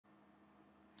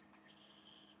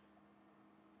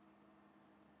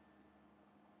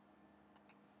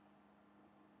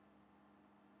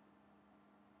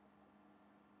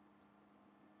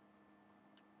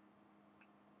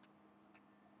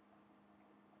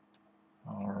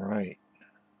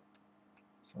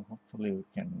So hopefully we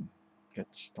can get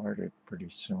started pretty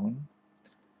soon.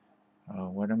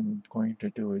 What I'm going to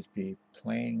do is be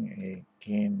playing a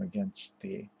game against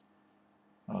the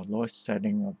lowest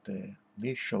setting of the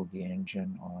lishogi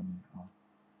engine on,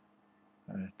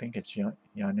 I think it's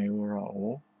Yaneura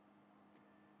O,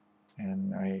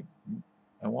 and I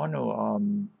want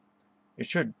to, it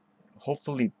should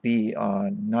hopefully be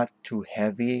not too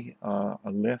heavy a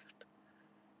lift,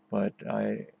 but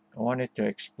I wanted to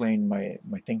explain my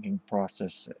thinking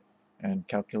process and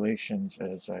calculations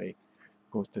as I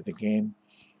go through the game,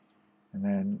 and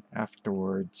then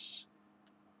afterwards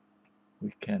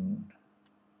we can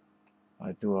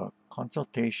do a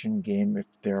consultation game if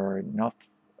there are enough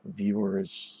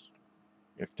viewers,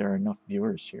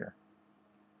 here.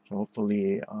 So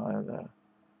hopefully the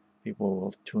people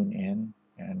will tune in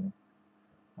and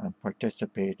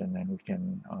participate, and then we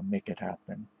can make it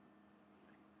happen.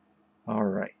 All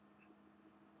right.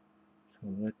 So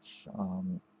let's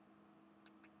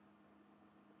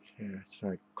so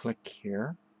I click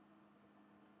here,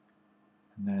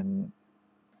 and then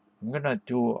I'm gonna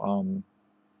do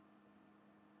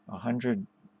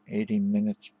 180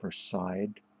 minutes per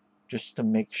side, just to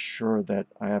make sure that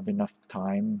I have enough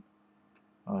time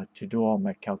to do all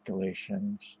my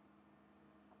calculations.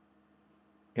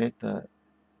 Okay, the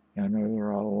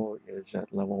Yanurao is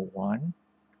at level 1.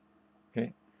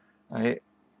 Okay,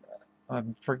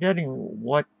 I'm forgetting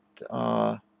what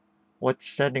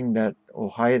setting that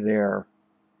Ohai there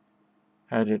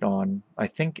had it on. I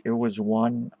think it was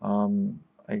 1.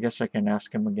 I guess I can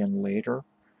ask him again later,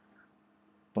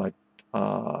 but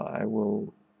I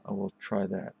will try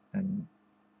that. And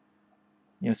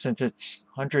since it's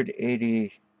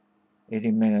 180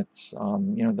 minutes,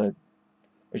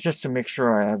 it's just to make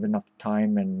sure I have enough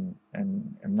time and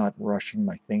I'm not rushing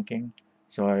my thinking.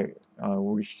 So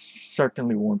we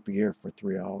certainly won't be here for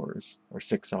 3 hours or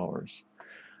 6 hours.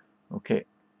 Okay.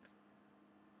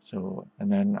 So,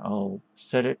 and then I'll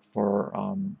set it for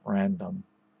random.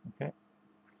 Okay.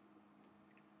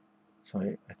 So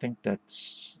I think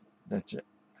that's it.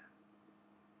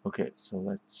 Okay. So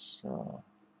let's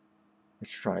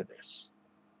try this.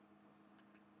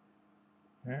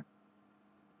 Okay.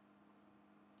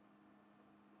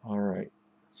 All right.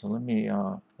 So let me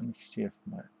see if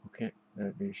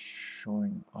that is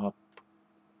showing up.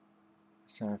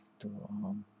 So I have to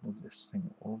move this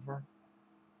thing over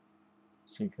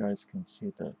so you guys can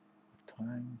see the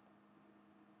time.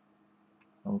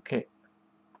 Okay,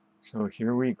 so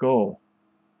here we go.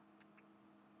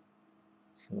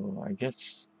 So I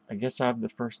guess I have the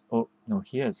first. Oh no,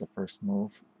 he has the first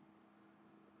move.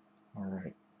 All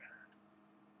right.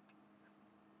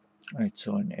 All right.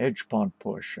 So an edge pawn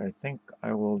push. I think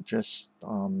I will just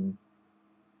I'm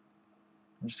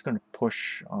just gonna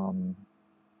push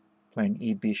playing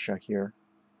E Bisha here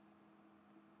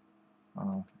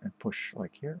and push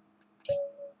like here.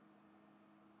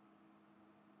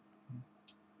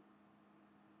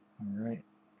 All right.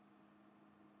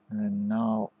 And then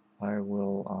now I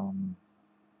will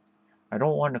I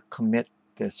don't want to commit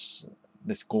this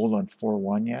gold on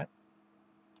 4-1 yet,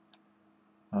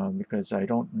 because I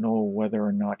don't know whether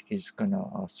or not he's gonna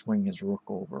swing his rook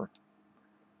over.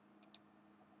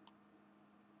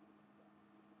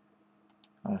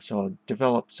 So I'll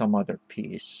develop some other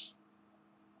piece.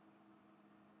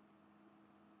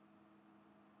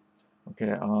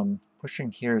 Okay,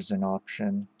 pushing here is an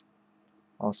option.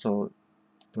 Also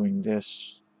doing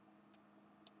this,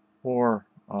 or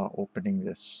opening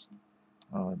this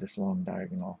this long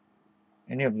diagonal.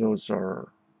 Any of those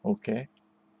are okay.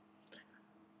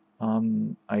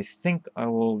 I think I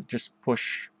will just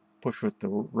push with the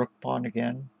rook pawn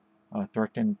again.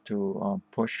 Threaten to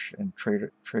push and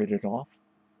trade it off.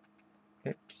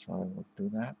 Okay, so I will do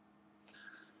that.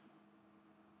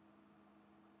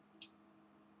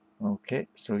 Okay,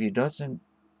 so he doesn't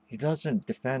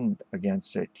defend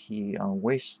against it. He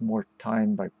wastes more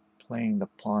time by playing the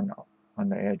pawn on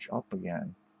the edge up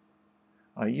again.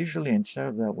 Usually, instead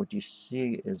of that, what you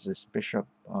see is this bishop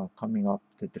coming up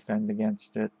to defend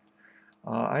against it.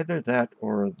 Either that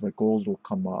or the gold will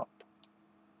come up.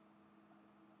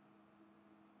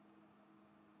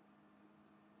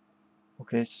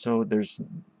 Okay, so there's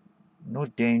no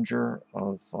danger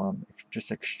of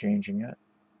just exchanging it.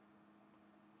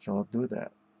 So I'll do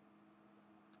that.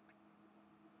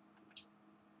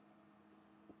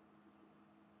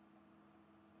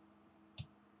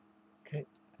 Okay,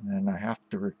 and then I have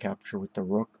to recapture with the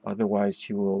rook, otherwise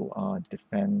he will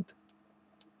defend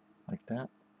like that.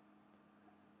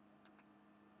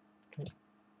 Okay,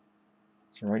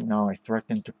 so right now I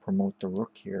threaten to promote the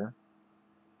rook here.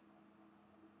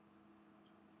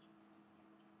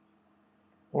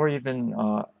 or even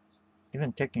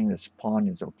taking this pawn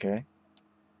is okay.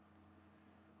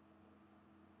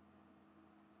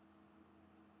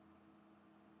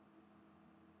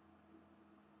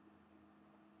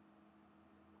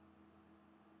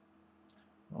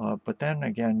 But then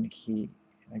again,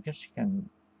 I guess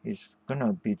he's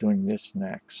gonna be doing this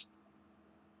next.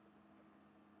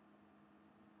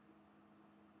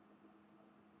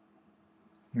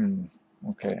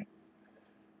 Okay.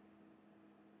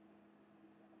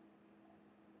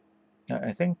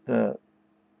 I think the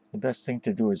best thing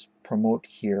to do is promote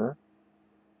here.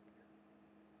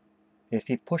 If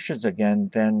he pushes again,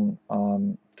 then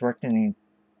threatening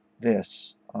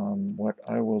this, what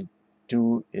I will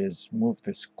do is move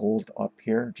this gold up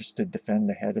here just to defend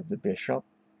the head of the bishop.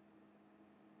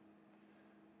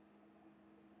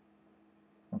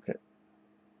 Okay.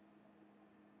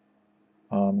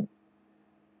 Okay,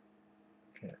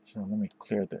 so let me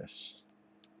clear this.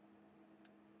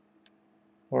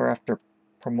 Or after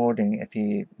promoting, if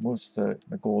he moves the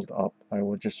gold up, I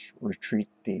will just retreat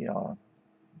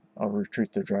I'll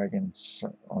retreat the dragons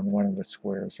on one of the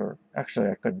squares. Or actually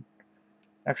I could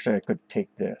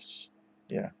take this.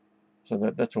 Yeah. So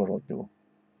that's what I'll do.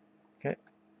 Okay.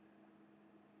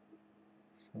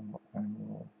 So I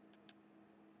will,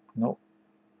 nope,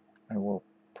 I will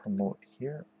promote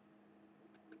here.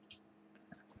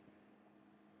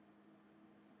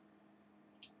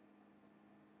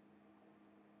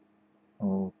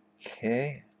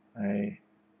 Okay,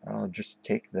 I'll just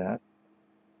take that.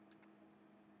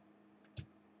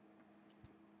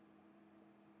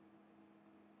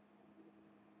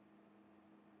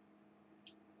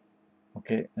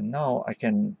 Okay, and now I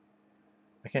can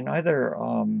either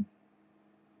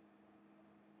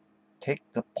take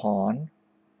the pawn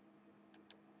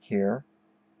here,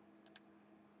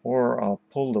 or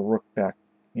pull the rook back,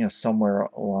 somewhere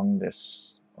along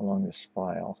this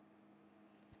file.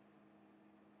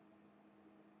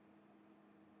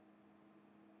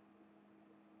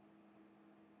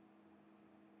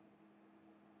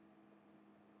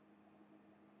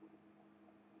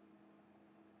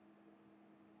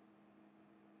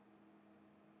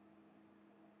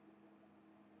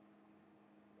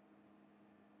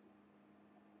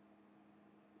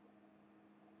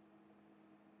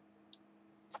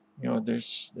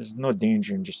 There's no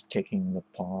danger in just taking the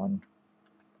pawn.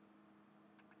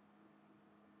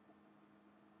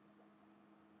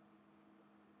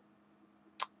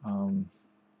 Um,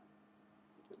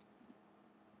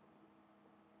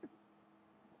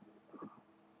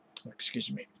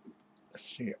 Excuse me. Let's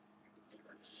see.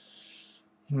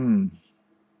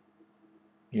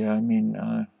 Yeah, I mean,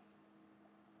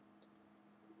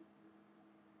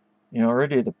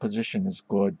 already the position is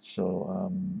good,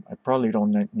 so I probably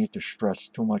don't need to stress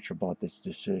too much about this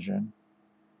decision.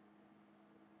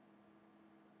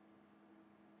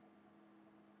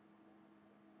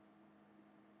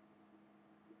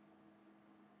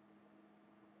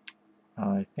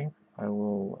 I think I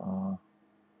will.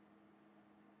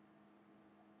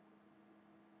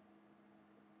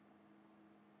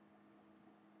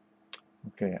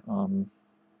 Okay.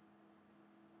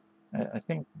 I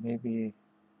think maybe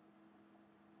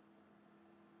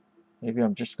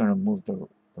I'm just gonna move the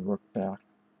rook back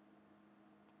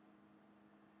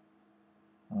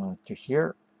to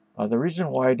here. The reason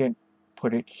why I didn't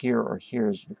put it here or here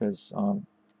is because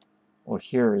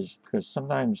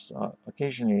sometimes,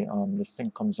 occasionally, this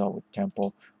thing comes out with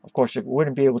tempo. Of course, it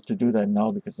wouldn't be able to do that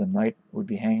now because the knight would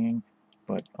be hanging,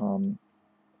 but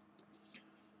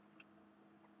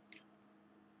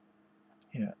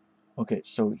yeah. Okay,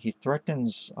 so he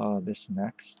threatens this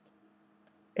next.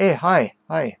 Hey, hi.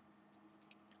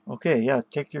 Okay, yeah,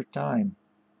 take your time.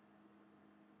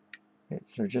 Okay,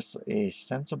 so just a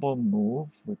sensible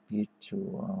move would be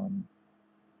to,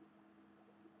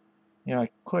 I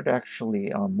could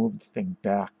actually move the thing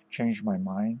back, change my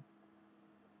mind.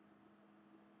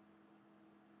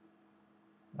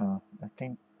 I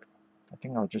think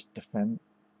I'll just defend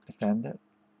it.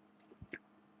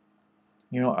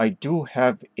 I do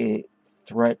have a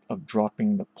threat of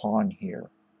dropping the pawn here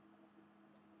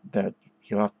that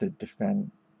he'll have to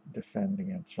defend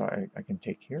against. So I can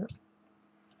take here.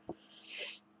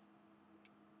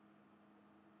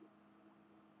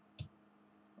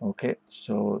 Okay,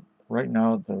 so right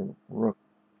now the rook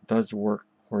does work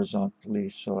horizontally,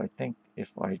 so I think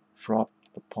if I drop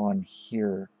the pawn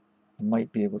here, I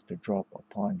might be able to drop a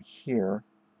pawn here.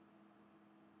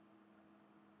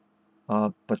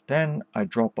 But then I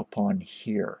drop a pawn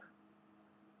here.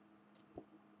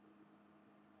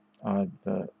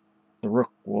 The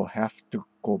rook will have to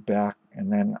go back,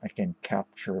 and then I can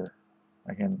capture.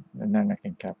 And then I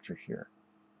can capture here.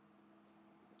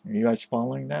 Are you guys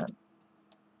following that?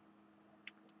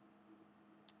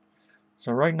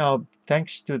 So right now,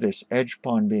 thanks to this edge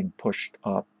pawn being pushed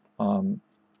up,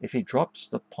 if he drops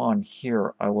the pawn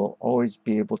here, I will always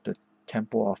be able to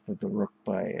tempo off of the rook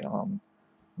by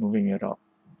moving it up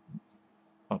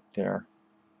there.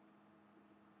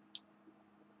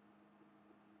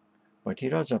 But he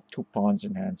does have two pawns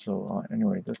in hand, so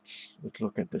anyway, let's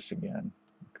look at this again.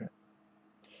 Okay.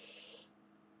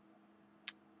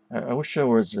 I wish there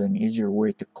was an easier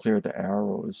way to clear the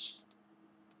arrows.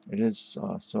 It is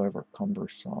so ever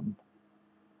cumbersome.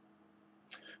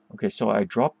 Okay, so I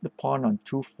dropped the pawn on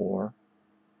 2-4,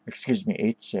 excuse me,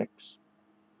 8-6.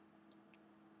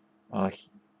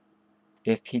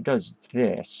 If he does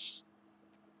this,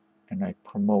 and I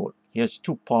promote, he has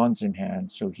two pawns in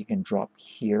hand, so he can drop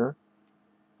here.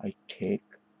 I take,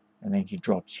 and then he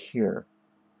drops here.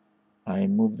 I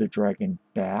move the dragon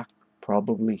back,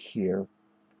 probably here,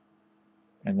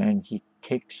 and then he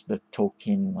takes the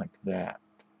token like that.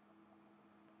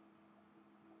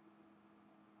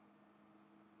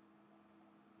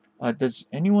 Does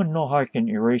anyone know how I can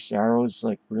erase arrows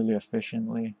like really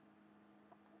efficiently?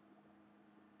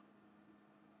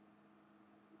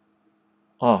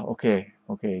 Oh, okay,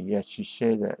 okay, yes, you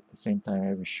say that at the same time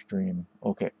every stream.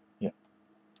 Okay, yeah.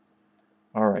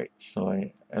 All right, so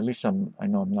at least I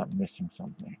know I'm not missing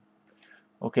something.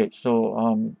 Okay, so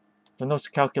from those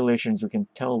calculations, we can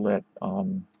tell that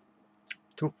 2-4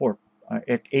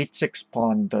 8-6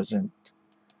 pawn doesn't.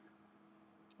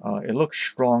 It looks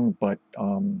strong, but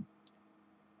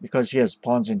because he has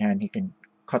pawns in hand, he can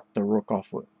cut the rook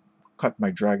off with, cut my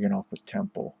dragon off with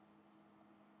tempo.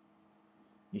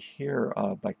 Here,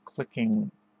 by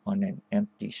clicking on an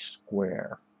empty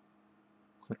square,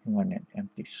 clicking on an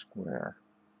empty square,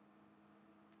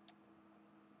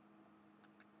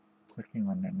 clicking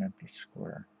on an empty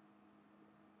square.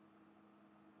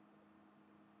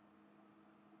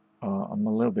 I'm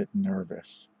a little bit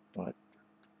nervous, but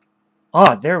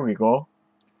there we go.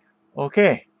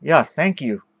 Okay, yeah, thank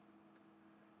you.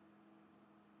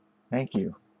 Thank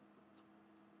you.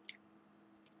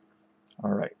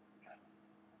 All right,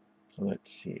 so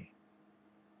let's see.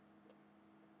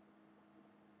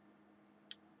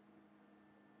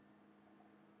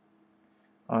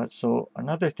 So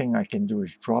another thing I can do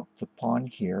is drop the pawn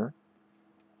here.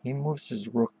 He moves his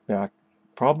rook back,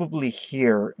 probably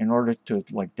here, in order to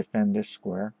like defend this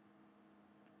square.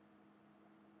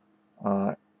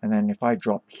 And then if I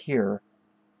drop here,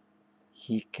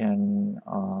 he can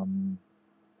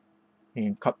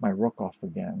cut my rook off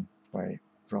again by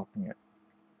dropping it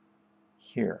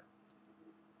here.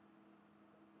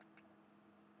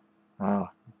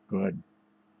 Ah, good.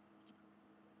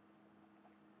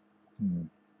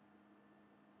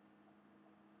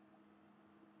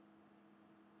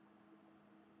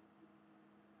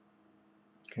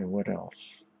 Okay, what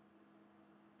else?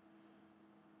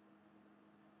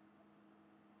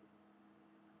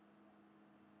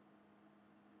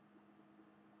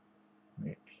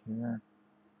 Wait, here.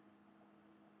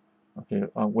 Okay,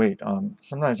 wait,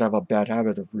 sometimes I have a bad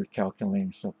habit of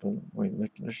recalculating stuff, but wait,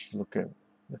 let's just look at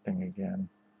the thing again.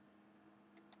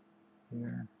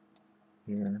 Here,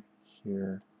 here,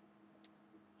 here,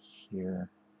 here.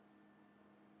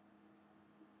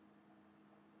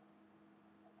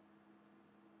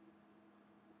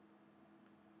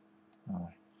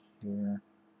 Here.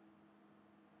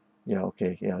 Yeah,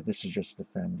 okay, yeah, this is just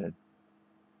defended.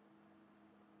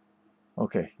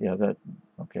 Okay, yeah,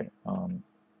 okay, all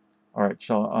right,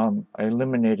 so, I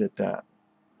eliminated that.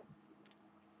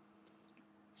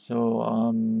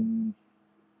 So,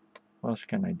 what else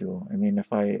can I do? I mean,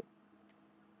 if I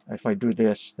do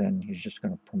this, then he's just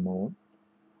going to promote.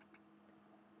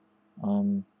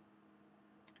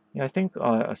 Yeah, I think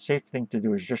a safe thing to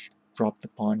do is just drop the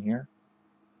pawn here.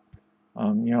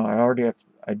 You know,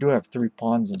 I do have 3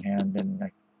 pawns in hand, and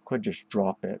I could just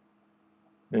drop it.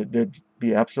 There'd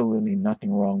be absolutely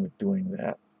nothing wrong with doing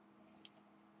that.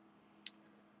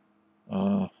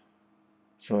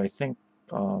 So I think,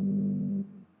 I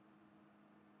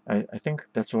think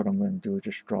that's what I'm going to do,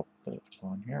 just drop the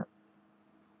pawn here.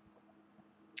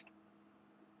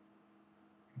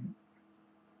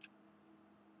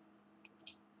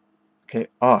 Okay,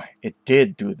 it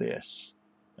did do this.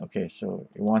 Okay, so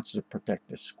it wants to protect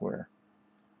this square.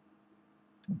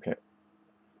 Okay,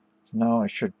 so now I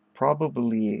should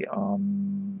probably,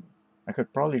 I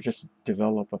could probably just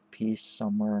develop a piece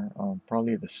somewhere,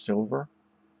 probably the silver,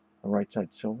 the right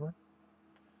side silver.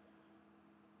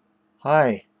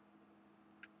 Hi.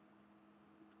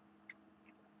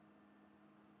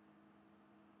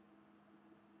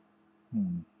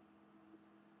 Hmm.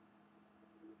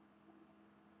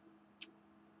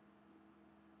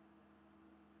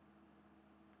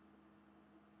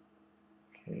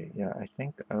 Okay, yeah, I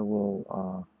think I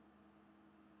will,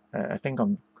 I think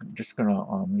I'm just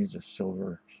gonna use a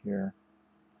silver here.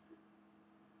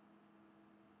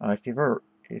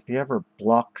 If he ever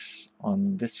blocks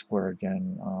on this square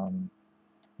again,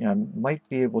 yeah, I might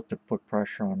be able to put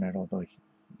pressure on it, although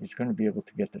he's going to be able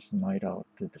to get this knight out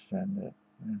to defend it.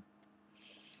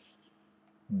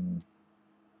 Yeah.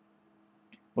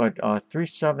 But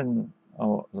 3-7,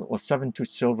 well, 7-2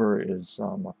 silver is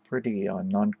a pretty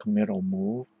non-committal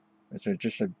move. It's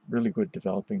just a really good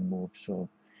developing move, so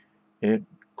it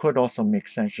could also make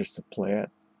sense just to play it.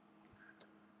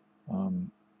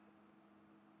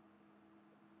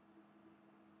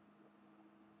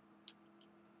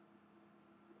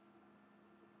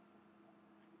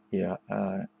 Yeah,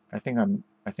 I think I'm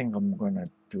gonna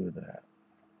do that.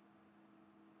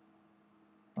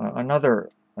 Another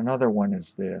one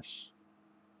is this.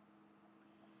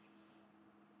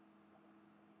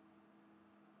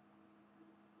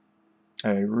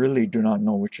 I really do not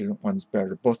know which one's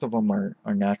better. Both of them are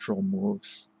natural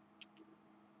moves.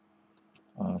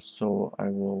 So I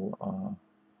will.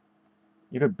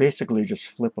 You could basically just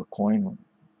flip a coin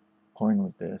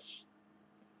with this,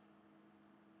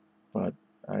 but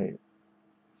I.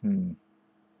 Hmm.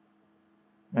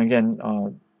 Again,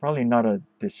 probably not a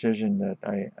decision that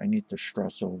I need to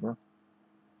stress over.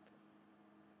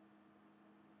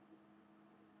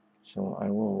 So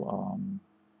I will.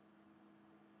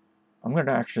 I'm going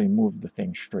to actually move the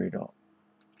thing straight up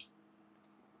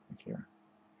here.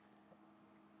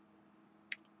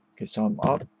 Okay, so I'm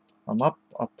up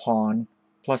a pawn,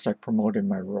 plus I promoted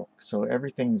my rook. So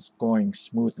everything's going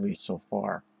smoothly so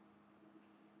far.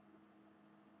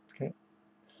 Okay,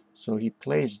 so he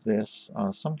plays this.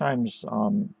 Sometimes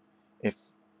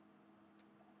if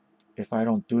I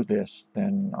don't do this,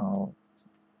 then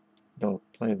they'll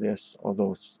play this,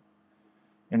 although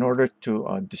in order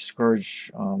to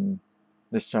discourage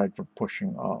this side from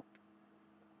pushing up.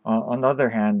 On the other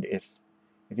hand, if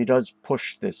he does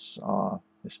push this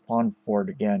this pawn forward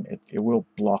again, it will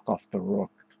block off the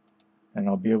rook, and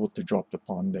I'll be able to drop the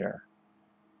pawn there.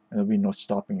 And there'll be no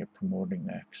stopping it promoting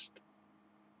next.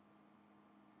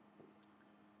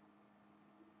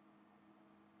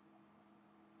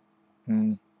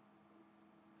 Hmm.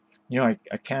 You know,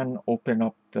 I can open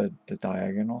up the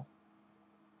diagonal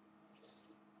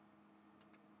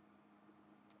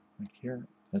like here.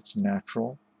 That's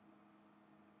natural.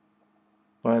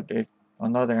 But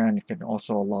on the other hand, it can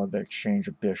also allow the exchange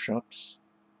of bishops.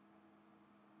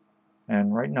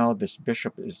 And right now, this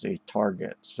bishop is a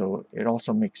target, so it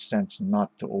also makes sense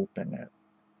not to open it.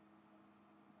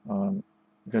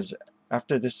 Because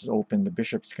after this is open, the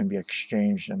bishops can be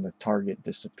exchanged and the target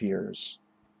disappears.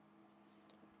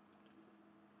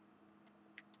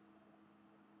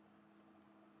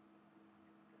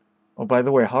 Oh, by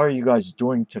the way, how are you guys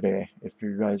doing today, if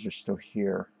you guys are still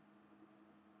here?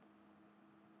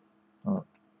 Uh,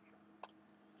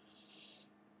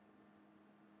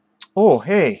 oh,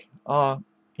 hey,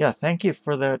 yeah, thank you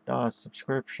for that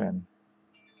subscription.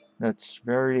 That's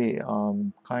very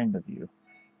kind of you.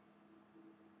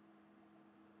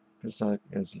 Because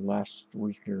is last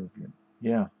week your review.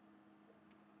 Yeah,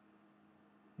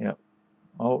 yeah.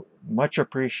 Oh, much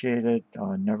appreciated.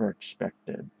 Never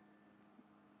expected.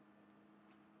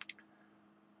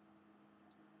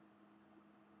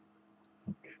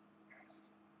 Okay.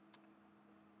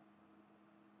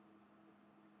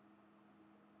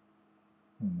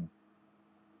 Hmm.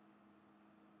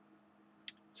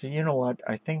 So you know what?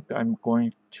 I think I'm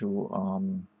going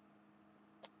to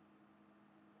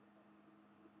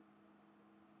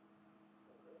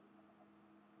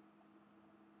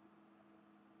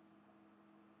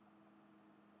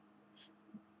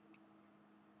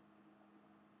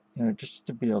you know, just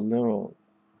to be a little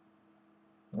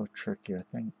tricky. I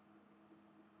think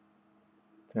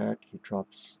that he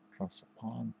drops a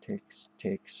pawn, takes,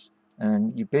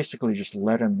 and you basically just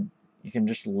let him. You can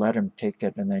just let him take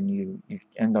it, and then you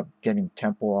end up getting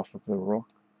tempo off of the rook.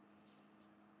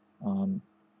 Um,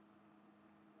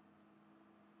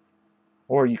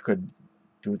 or you could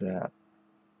do that.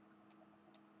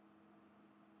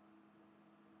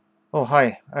 Oh,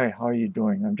 hi, how are you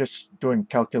doing? I'm just doing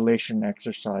calculation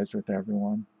exercise with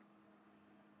everyone.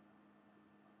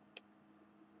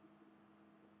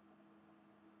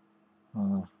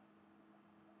 Uh,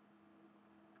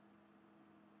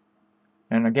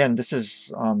 and again, this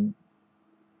is you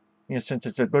know, since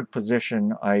it's a good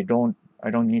position, I don't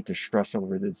need to stress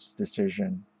over this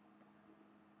decision.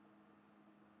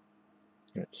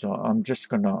 Okay, so I'm just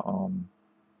gonna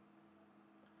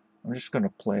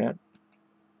play it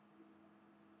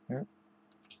here.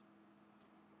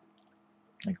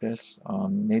 like this.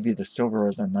 Maybe the silver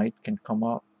or the knight can come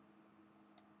up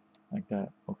like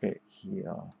that. Okay, he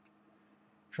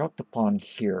dropped the pawn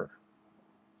here.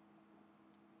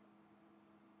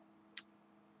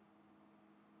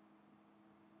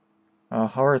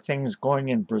 How are things going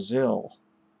in Brazil?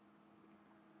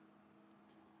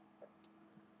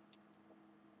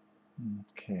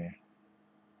 Okay.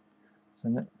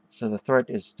 So the threat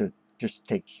is to just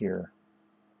take here.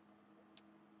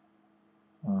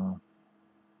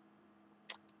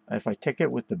 If I take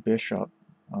it with the bishop,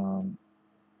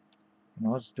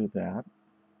 let's do that.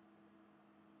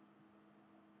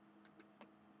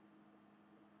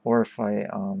 Or if I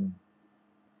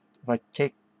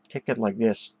take it like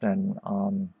this, then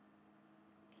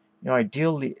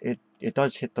ideally it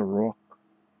does hit the rook.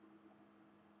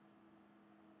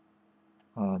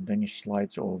 Then he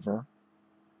slides over.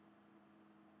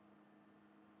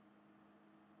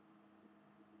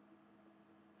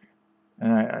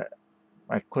 And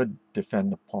I could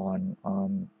defend the pawn.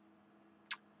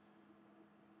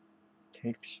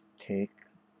 Takes.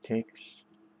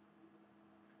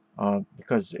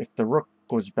 Because if the rook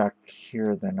goes back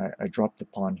here, then I drop the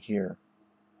pawn here.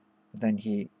 But then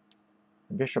the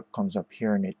bishop comes up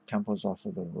here and it temples off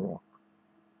of the rook.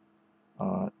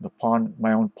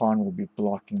 My own pawn will be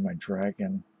blocking my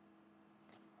dragon.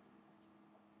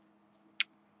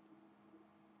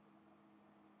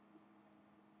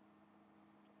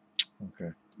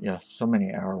 Okay. Yeah, so many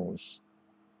arrows.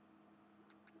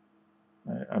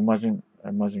 I mustn't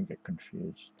get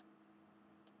confused.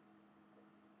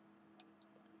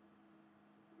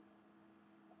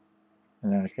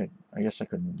 And then I guess I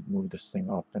could move this thing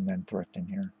up and then threaten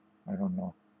here. I don't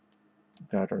know.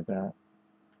 That or that.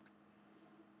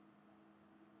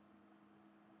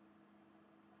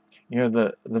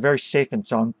 The very safe and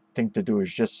sound thing to do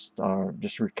is just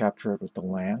recapture it with the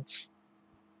lance.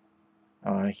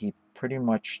 He pretty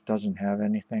much doesn't have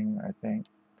anything, I think.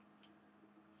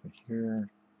 So here,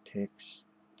 takes.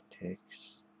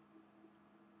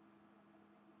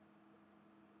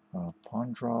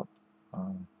 Pawn drop,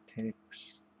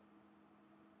 takes.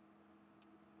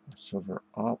 Silver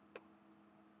up.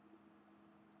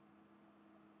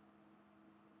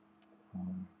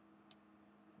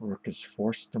 Rook is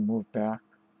forced to move back.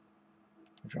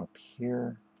 Drop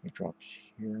here. He drops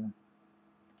here.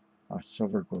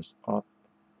 Silver goes up.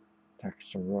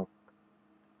 Attacks the rook.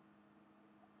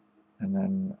 And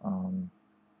then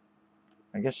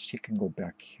I guess he can go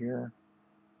back here.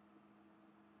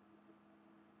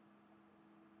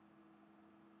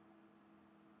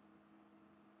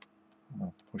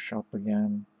 Push up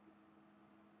again.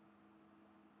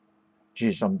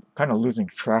 Geez, I'm kind of losing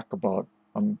track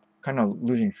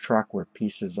where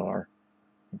pieces are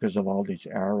because of all these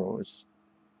arrows.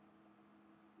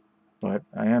 But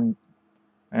I am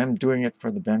doing it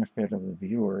for the benefit of the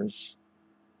viewers,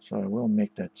 so I will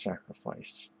make that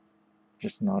sacrifice,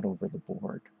 just not over the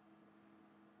board.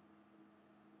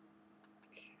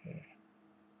 Okay.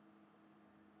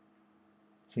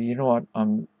 So you know what?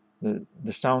 The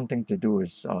sound thing to do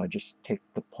is just take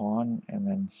the pawn and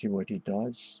then see what he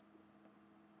does,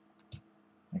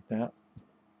 like that.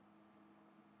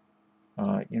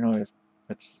 If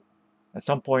it's at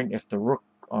some point, if the rook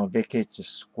vacates a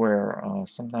square,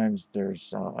 sometimes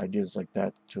there's ideas like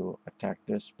that to attack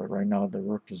this, but right now the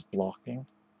rook is blocking,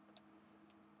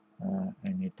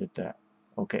 and he did that.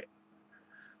 Okay.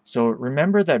 So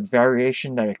remember that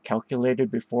variation that I calculated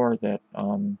before, that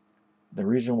the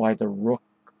reason why the rook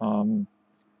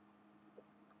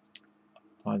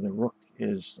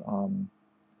is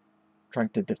trying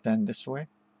to defend this way.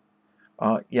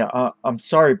 I'm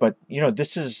sorry, but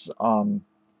this is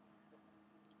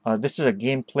a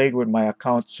game played with my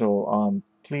account, so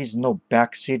please no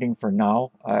backseating for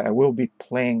now. I will be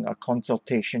playing a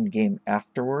consultation game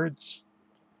afterwards.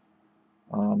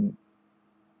 Um,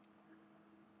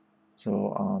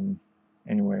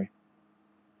 anyway,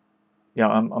 yeah,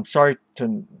 I'm sorry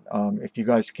to if you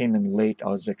guys came in late. I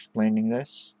was explaining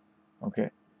this.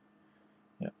 Okay.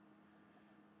 Yeah.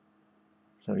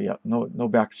 So yeah, no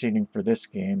backseating for this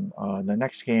game. The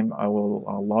next game I will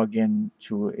log in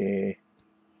to a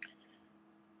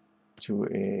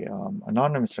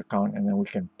anonymous account, and then we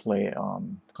can play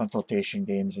consultation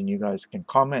games, and you guys can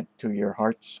comment to your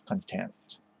heart's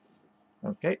content.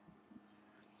 Okay.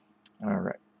 All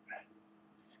right.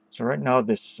 So right now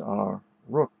this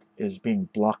rook is being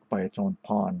blocked by its own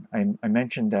pawn. I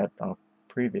mentioned that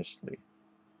previously.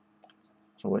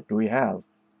 So what do we have?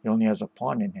 He only has a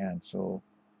pawn in hand. So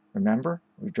remember,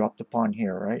 we dropped the pawn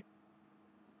here, right?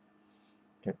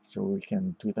 Okay, so we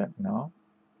can do that now.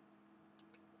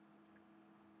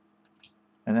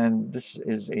 And then this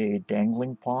is a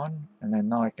dangling pawn, and then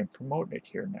now I can promote it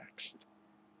here next.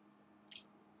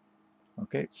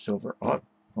 Okay, silver up.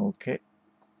 Okay,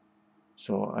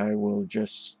 so I will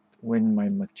just win my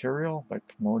material by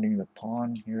promoting the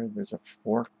pawn here. There's a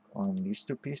fork on these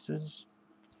two pieces.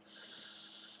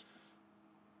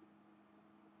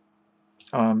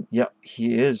 Yeah,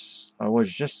 he is. I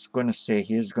was just going to say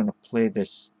he is going to play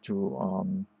this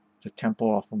to tempo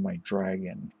off of my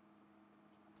dragon.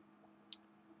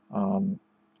 And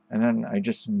then I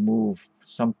just move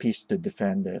some piece to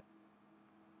defend it.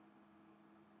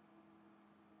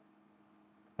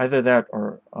 Either that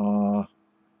or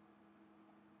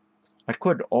I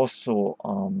could also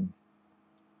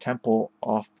tempo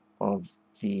of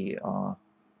the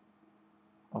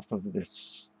off of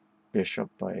this bishop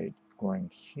by going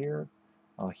here.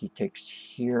 He takes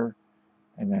here,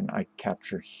 and then I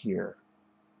capture here.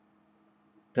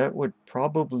 That would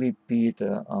probably be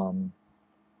the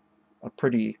a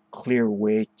pretty clear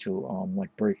way to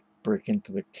like break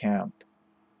into the camp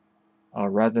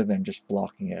rather than just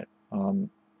blocking it. Let's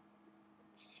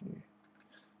see.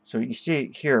 So you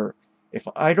see here, if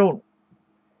I don't,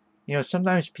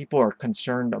 sometimes people are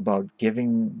concerned about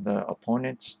giving the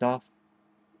opponent stuff,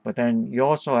 but then you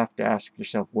also have to ask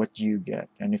yourself, what do you get?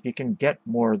 And if you can get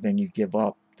more than you give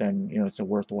up, then it's a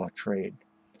worthwhile trade.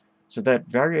 So that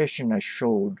variation I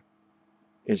showed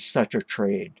is such a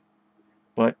trade.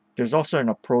 But there's also an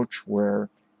approach where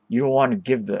you don't want to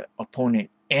give the opponent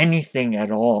anything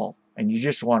at all, and you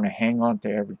just want to hang on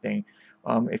to everything.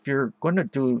 If you're going to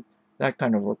do that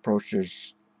kind of approach,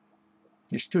 there's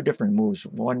two different moves.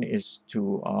 One is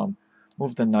to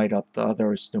move the knight up, the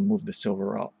other is to move the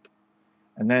silver up.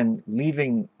 And then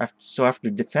leaving, so after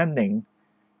defending,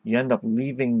 you end up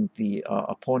leaving the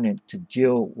opponent to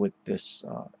deal with this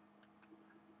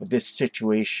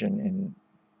situation in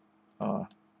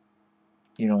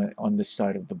on this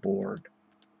side of the board.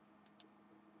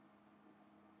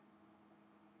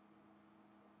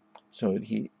 So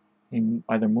he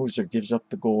either moves or gives up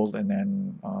the gold, and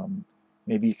then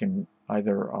maybe you can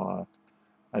either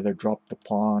drop the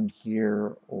pawn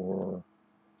here or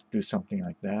do something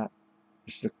like that,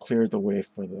 just to clear the way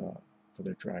for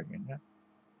the dragon. Yeah?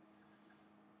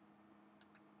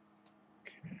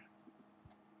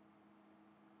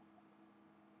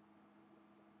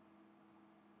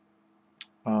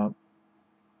 Okay.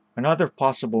 Another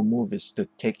possible move is to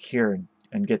take here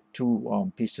and get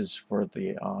two pieces for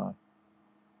the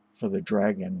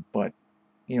dragon, but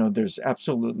there's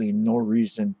absolutely no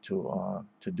reason to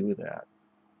do that.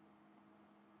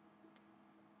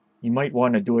 You might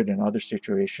want to do it in other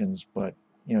situations, but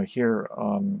here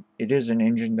it is an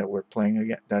engine that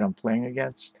I'm playing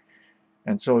against,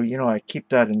 and so I keep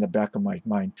that in the back of my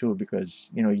mind too,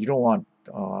 because you don't want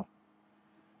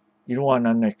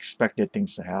unexpected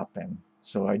things to happen.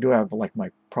 So I do have like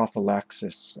my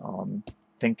prophylaxis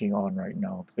thinking on right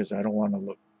now, because I don't want to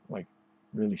look like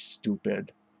really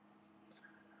stupid.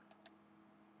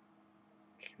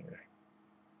 Okay.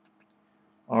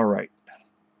 All right.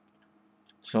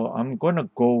 So I'm going to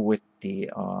go with the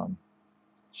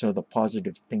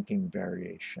positive thinking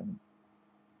variation.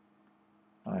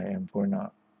 I am going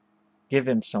to give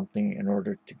him something in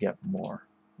order to get more,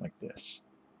 like this.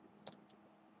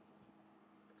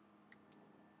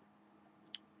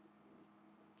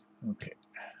 Okay.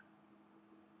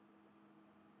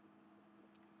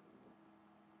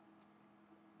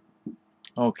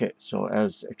 Okay, so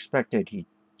as expected, he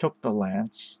took the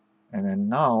lance, and then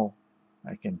now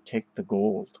I can take the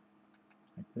gold,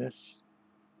 like this.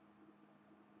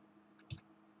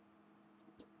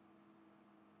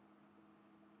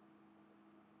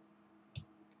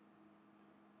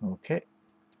 Okay,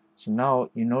 so now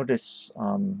you notice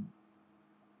the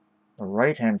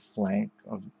right-hand flank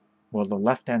the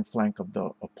left-hand flank of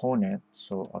the opponent,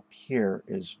 so up here,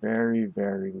 is very,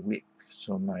 very weak.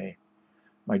 So my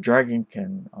dragon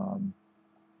can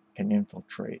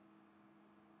infiltrate.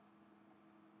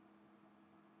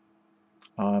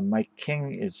 My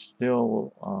king is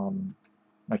still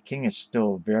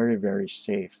very, very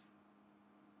safe.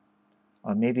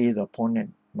 Maybe the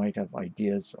opponent might have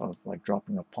ideas of like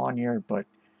dropping a pawn here, but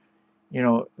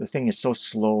the thing is so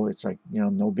slow, it's like,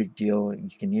 no big deal. You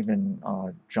can even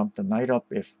jump the knight up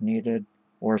if needed,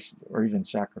 or even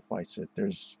sacrifice it.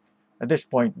 At this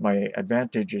point, my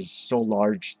advantage is so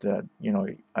large that,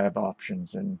 I have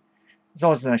options, and it's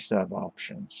always nice to have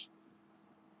options.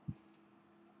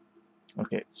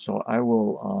 Okay, so I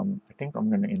think I'm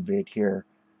going to invade here,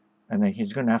 and then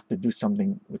he's going to have to do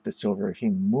something with the silver. If he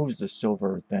moves the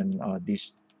silver, then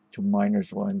these two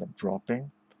miners will end up dropping.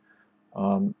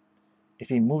 If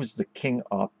he moves the king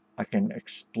up, I can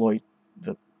exploit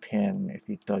the pin if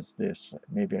he does this.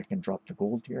 Maybe I can drop the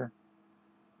gold here.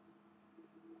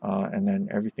 And then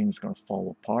everything's going to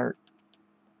fall apart.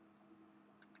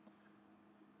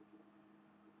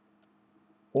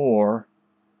 Or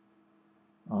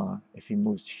if he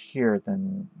moves here,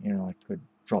 then I could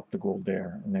drop the gold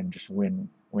there and then just win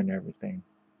everything.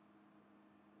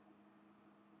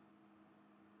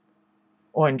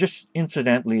 Oh, and just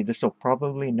incidentally, this will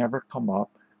probably never come up,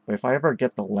 but if I ever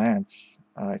get the lance,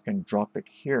 I can drop it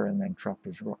here and then drop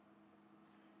his rook.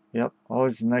 Yep,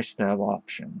 always nice to have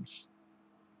options.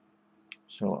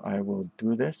 So I will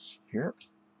do this here.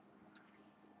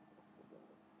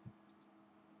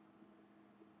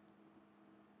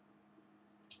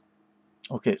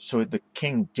 Okay, so the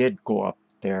king did go up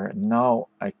there. Now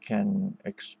I can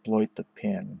exploit the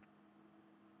pin.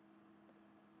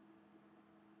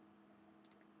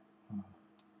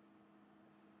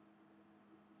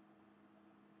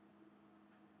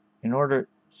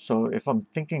 So if I'm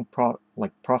thinking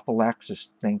like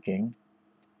prophylaxis thinking,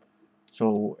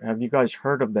 so have you guys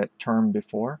heard of that term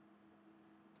before?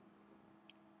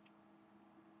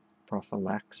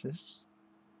 Prophylaxis?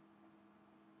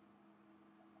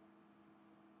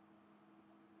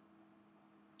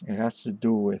 It has to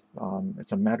do with,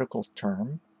 it's a medical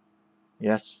term.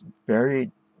 Yes,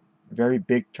 very, very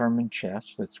big term in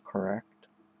chess, that's correct.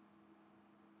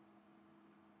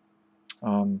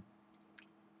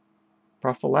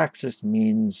 Prophylaxis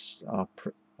means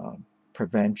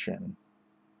prevention.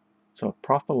 So a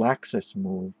prophylaxis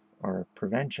move are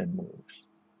prevention moves.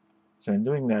 So in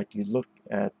doing that, you look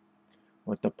at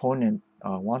what the opponent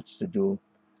wants to do,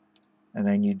 and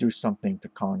then you do something to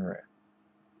counter it.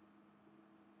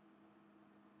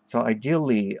 So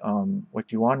ideally,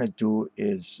 what you want to do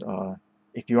is,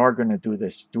 if you are going to do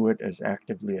this, do it as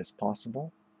actively as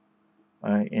possible.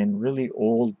 In really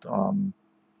old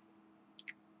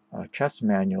chess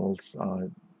manuals,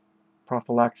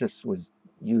 prophylaxis was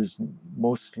used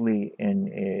mostly in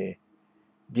a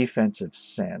defensive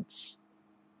sense,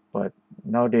 but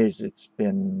nowadays it's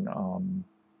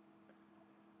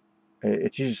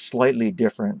used slightly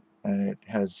different, and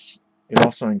it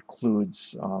also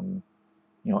includes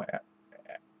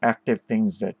active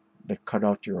things that cut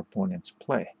out your opponent's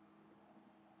play.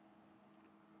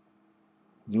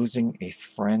 Losing a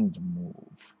friend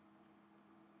move.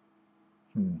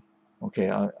 Okay,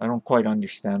 I don't quite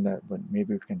understand that, but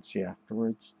maybe we can see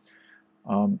afterwards.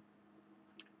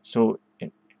 So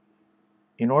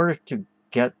in order to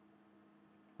get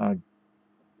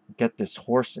this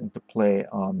horse into play,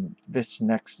 this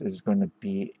next is going to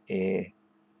be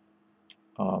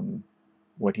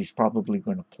what he's probably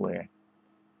going to play.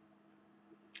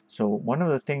 So one of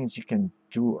the things you can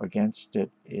do against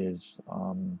it is,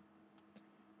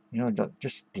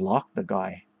 just block the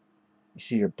guy. You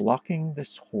see, you're blocking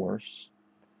this horse,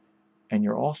 and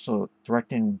you're also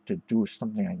threatening to do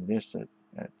something like this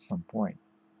at some point.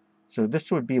 So this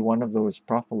would be one of those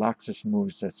prophylaxis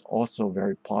moves that's also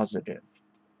very positive.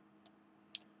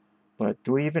 But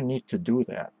do we even need to do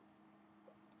that?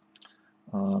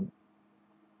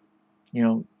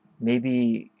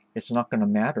 Maybe it's not going to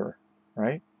matter,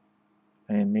 right?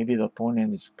 And maybe the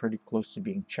opponent is pretty close to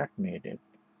being checkmated.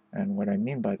 And what I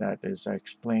mean by that is I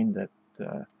explained that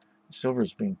silver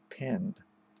is being pinned.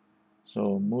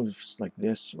 So moves like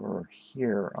this or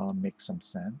here make some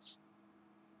sense.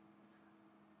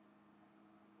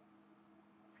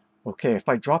 Okay, if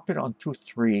I drop it on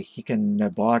 2-3, he can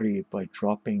nebari by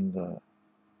dropping the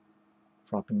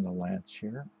lance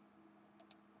here.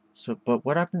 So, but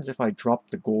what happens if I drop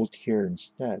the gold here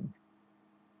instead?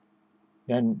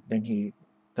 Then he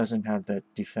doesn't have that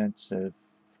defensive.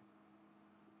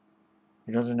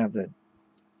 He doesn't have the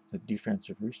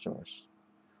defensive resource.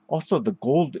 Also, the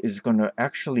gold is going to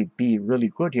actually be really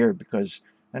good here, because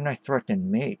then I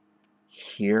threaten mate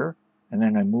here, and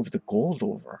then I move the gold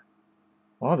over.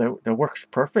 Well, that works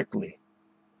perfectly.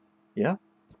 Yeah.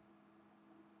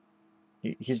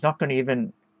 He's not going to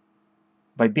even,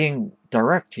 by being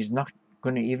direct, he's not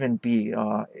going to even be,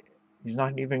 he's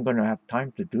not even going to have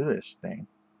time to do this thing.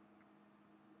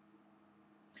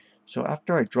 So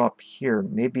after I drop here,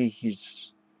 maybe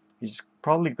he's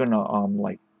probably going to,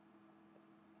 like,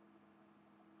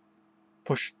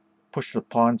 push the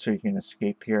pawn so you can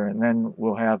escape here, and then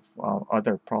we'll have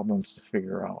other problems to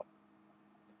figure out.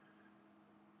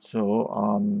 So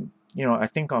I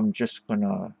think I'm just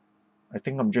gonna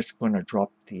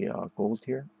drop the gold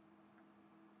here.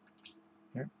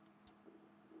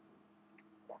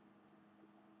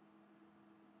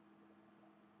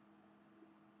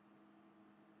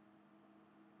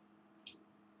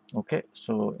 Okay,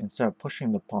 so instead of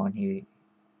pushing the pawn, he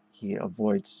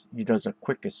does a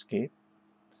quick escape.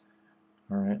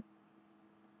 All right.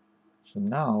 So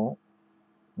now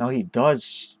he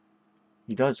does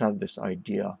have this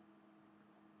idea.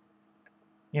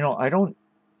 You know,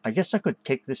 I guess I could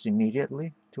take this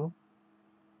immediately too,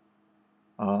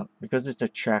 because it's a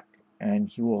check, and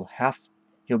he'll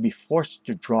be forced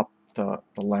to drop the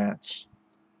lance.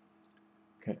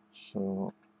 Okay,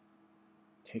 so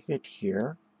take it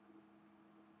here.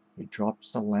 He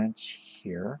drops the lance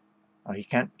here. He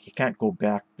can't go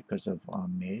back because of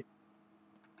mate.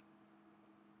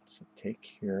 So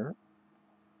take here.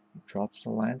 He drops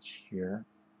the lance here.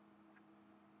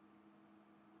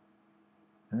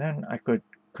 And then I could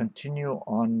continue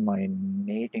on my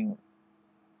mating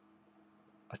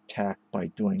attack by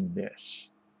doing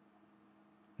this.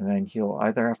 And then he'll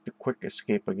either have to quick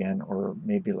escape again, or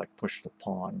maybe like push the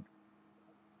pawn.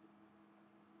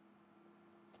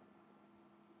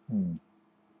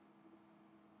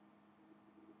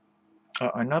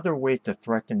 Another way to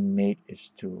threaten mate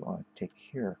is to take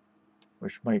here,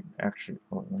 which might actually,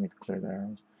 oh, let me clear the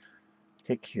arrows.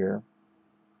 Take here,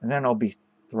 and then I'll be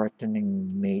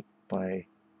threatening mate by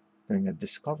doing a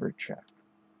discovery check.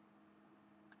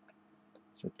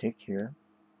 So take here.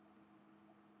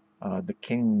 The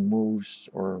king moves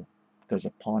or does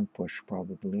a pawn push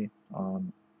probably.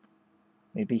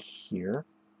 Maybe here.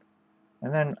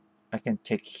 And then I can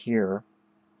take here,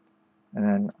 and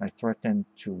then I threaten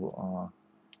to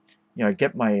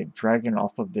get my dragon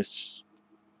off of this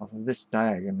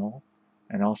diagonal,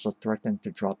 and also threaten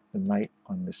to drop the knight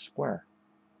on this square.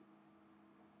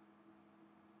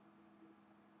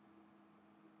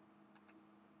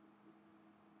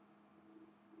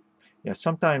 Yeah,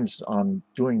 sometimes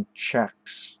doing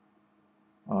checks,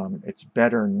 it's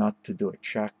better not to do a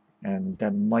check, and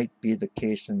that might be the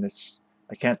case in this.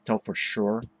 I can't tell for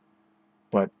sure,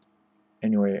 but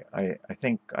anyway, I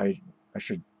think I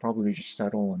should probably just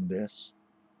settle on this.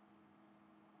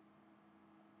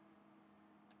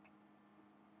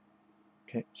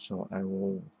 Okay, so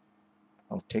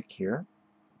I'll take here.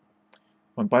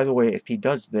 And by the way, if he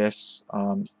does this,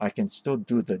 I can still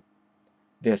do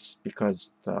this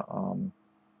because the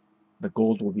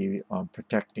gold will be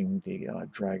protecting the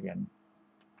dragon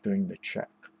during the check.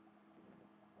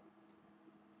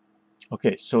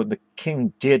 Okay, so the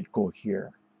king did go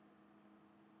here.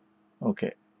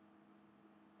 Okay,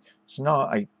 so now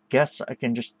I guess I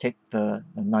can just take the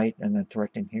knight and then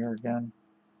threaten here again.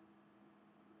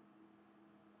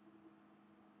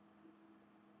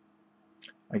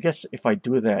 I guess if I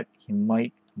do that, he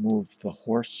might move the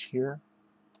horse here,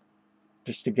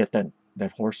 just to get that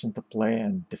horse into play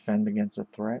and defend against a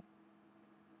threat.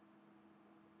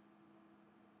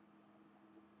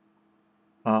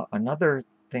 Another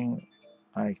thing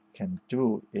I can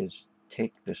do is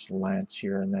take this lance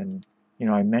here, and then,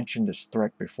 I mentioned this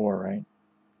threat before, right?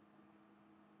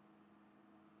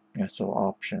 Yeah, so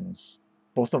options.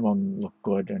 Both of them look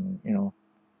good, and,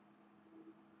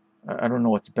 I don't know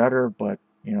what's better, but,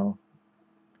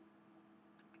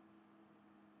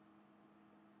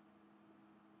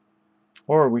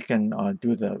 or we can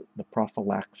do the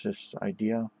prophylaxis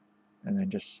idea, and then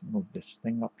just move this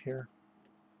thing up here.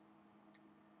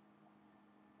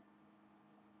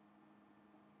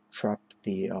 Trap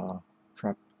the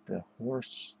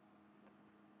horse.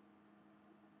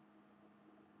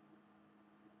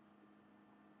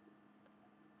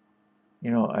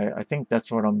 I think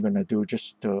that's what I'm going to do,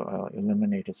 just to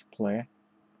eliminate his play.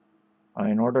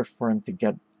 In order for him to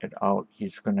get it out,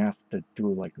 he's going to have to do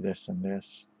like this and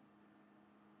this.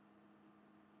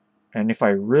 And if I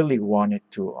really wanted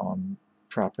to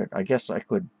trap it, I guess I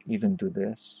could even do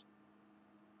this.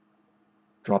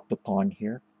 Drop the pawn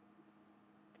here.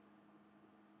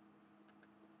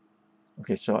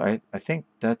 Okay, so I think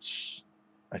that's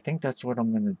what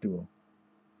I'm going to do.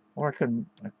 Or I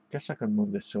guess I could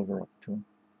move the silver up too.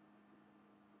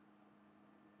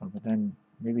 But then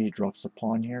maybe he drops a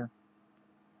pawn here.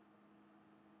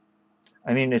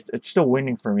 I mean, it's still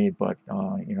winning for me, but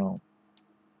I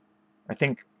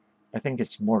think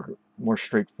it's more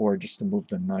straightforward just to move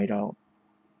the knight out,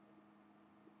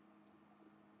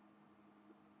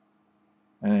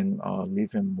 and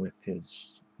leave him with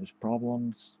his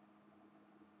problems.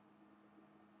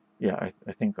 Yeah,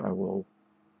 I think I will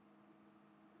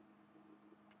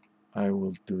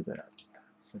do that.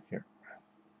 So here.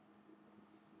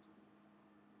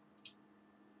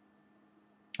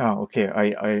 Oh, okay,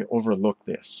 I overlooked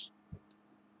this.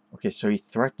 Okay, so he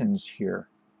threatens here.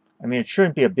 I mean, it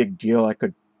shouldn't be a big deal. I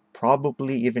could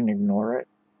probably even ignore it.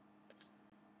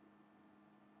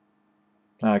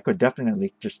 I could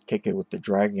definitely just kick it with the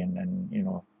dragon and,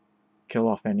 kill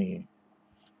off any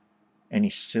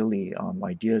silly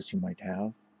ideas he might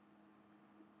have.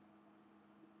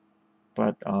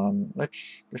 But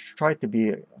let's try to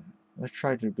be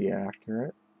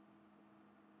accurate.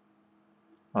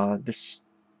 This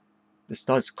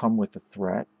does come with a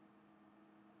threat.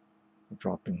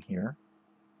 Dropping here.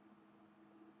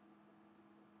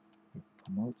 It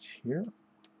promotes here.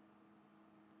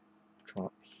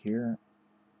 Drop here.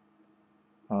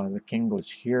 The king goes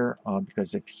here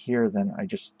because if here, then I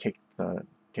just take the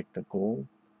gold.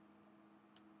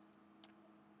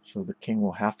 So the king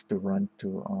will have to run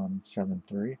to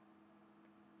 7-3.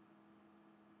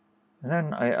 And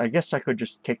then I guess I could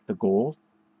just take the gold.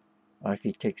 If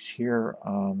he takes here,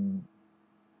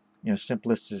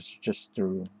 simplest is just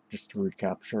to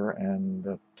recapture, and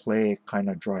the play kind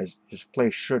of dries. His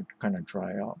play should kind of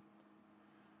dry up.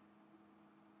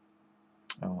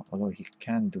 Although he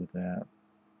can do that.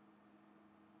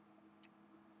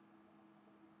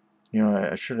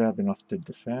 I should have enough to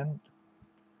defend.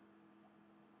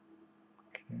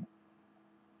 Okay.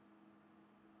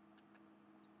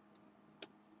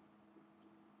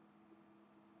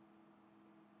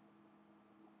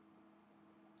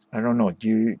 I don't know.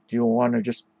 Do you want to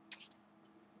just?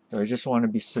 Do I just want to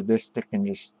be sadistic and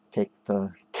just take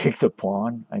the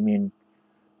pawn? I mean,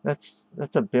 that's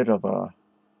a bit of a.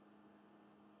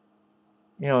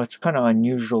 It's kind of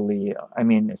unusually. I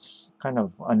mean, it's kind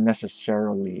of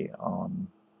unnecessarily.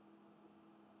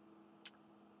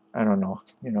 I don't know.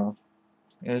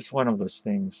 It's one of those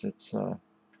things. It's.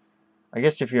 I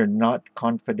guess if you're not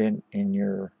confident in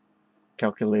your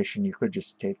calculation, you could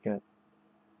just take it.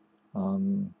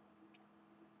 Um,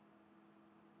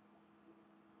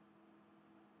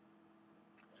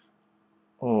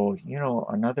 oh,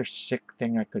 another sick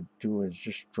thing I could do is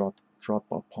just drop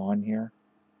a pawn here.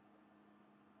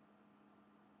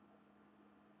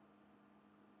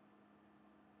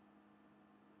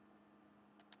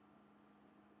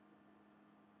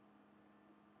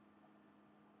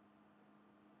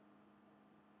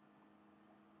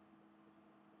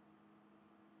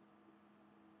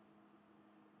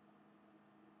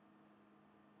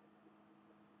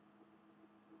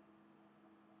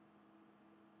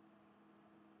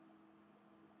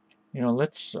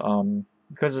 Let's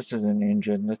because this is an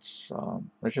engine, let's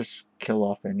just kill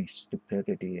off any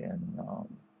stupidity and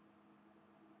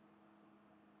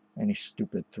any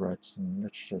stupid threats, and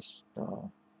let's just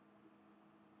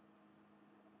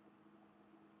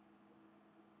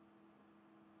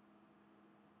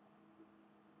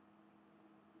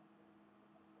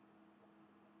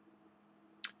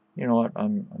you know what,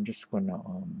 I'm just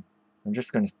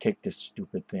gonna take this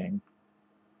stupid thing.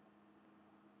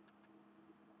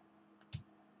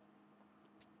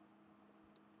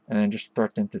 And then just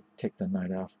threaten to take the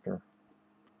knight after.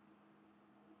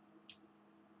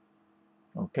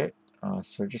 Okay,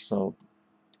 so just a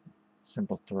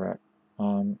simple threat.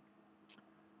 Um,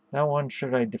 that one,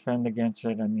 should I defend against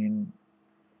it? I mean,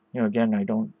 again, I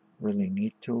don't really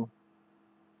need to.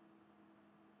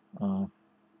 Uh,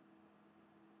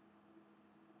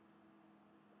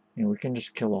 we can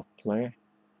just kill off play.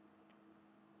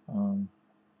 Um,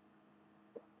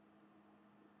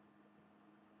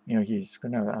 he's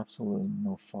gonna have absolutely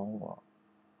no follow-up.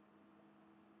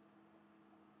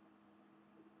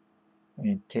 I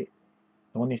mean, the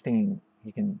only thing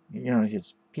he can,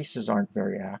 his pieces aren't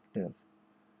very active.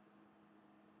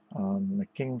 The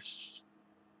king's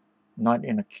not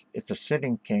in a, it's a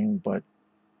sitting king, but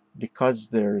because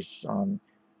there's, a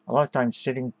lot of times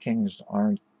sitting kings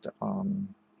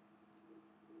um,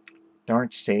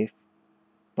 aren't safe,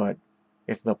 but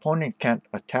if the opponent can't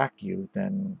attack you,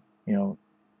 then,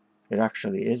 it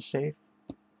actually is safe.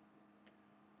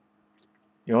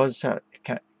 You always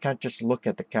can't just look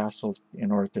at the castle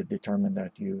in order to determine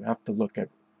that. You have to look at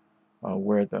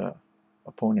where the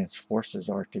opponent's forces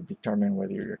are to determine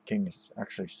whether your king is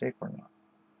actually safe or not.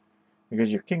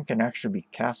 Because your king can actually be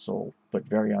castled, but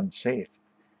very unsafe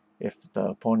if the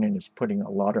opponent is putting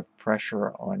a lot of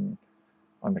pressure on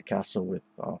the castle with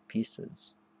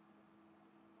pieces.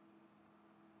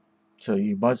 So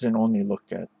you mustn't only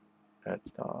look at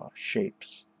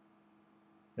shapes.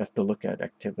 You have to look at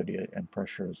activity and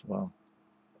pressure as well.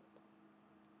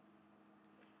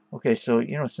 Okay, so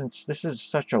since this is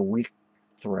such a weak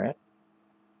threat,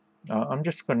 I'm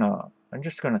just gonna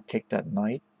take that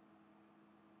knight,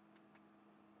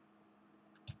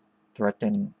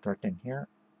 threaten here.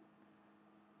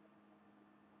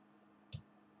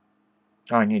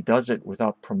 Oh, and he does it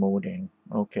without promoting.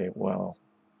 Okay, well,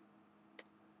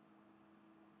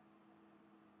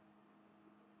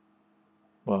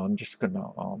 I'm just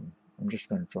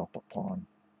gonna drop a pawn.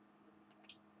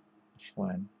 It's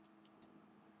fine.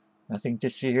 Nothing to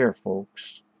see here,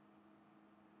 folks.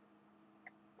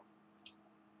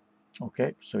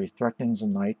 Okay, so he threatens a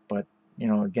knight, but you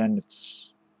know, again,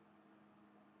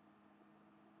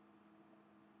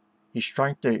 he's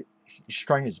trying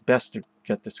his best to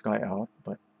get this guy out,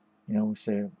 but you know, we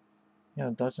say, you know,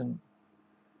 it doesn't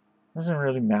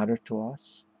really matter to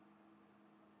us.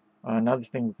 Another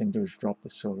thing we can do is drop the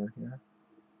silver here.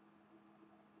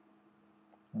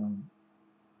 Um,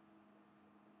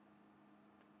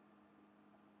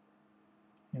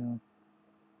 you know,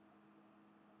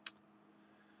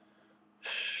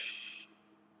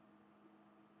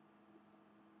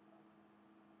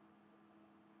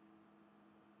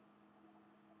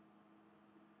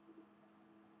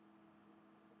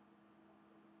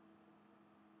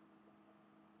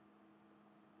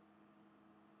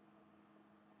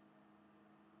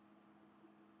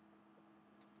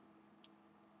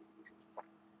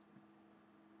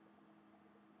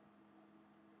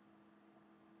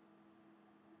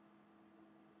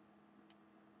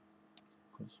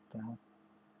 goes back.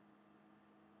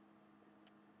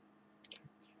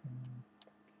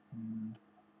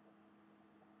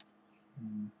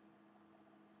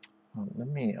 Let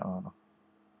me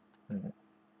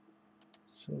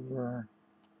silver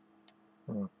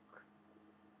rook.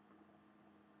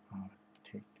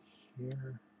 Take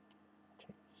here.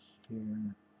 Take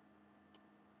here.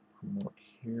 Promote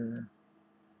here.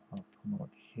 Promote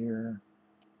here.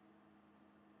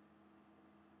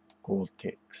 Gold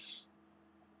takes.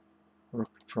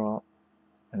 Rook drop.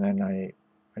 And then I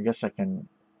guess I can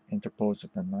interpose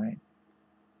with the knight.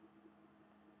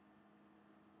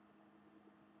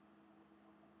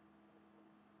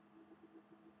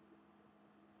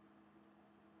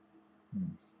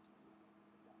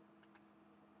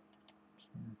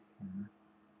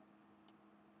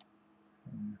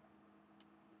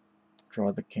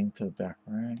 Draw the king to the back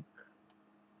rank.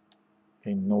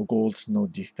 Okay, no golds, no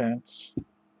defense.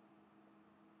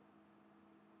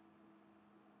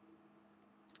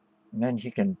 And then he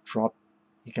can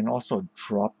also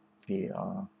drop the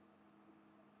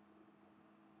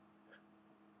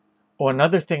oh,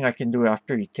 another thing I can do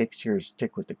after he takes here is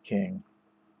take with the king,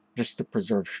 just to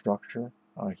preserve structure.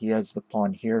 He has the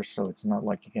pawn here, so it's not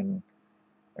like he can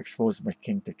expose my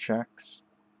king to checks.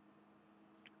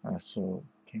 So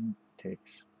king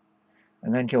takes,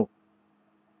 and then he'll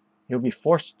be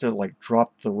forced to like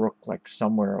drop the rook like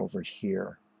somewhere over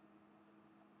here.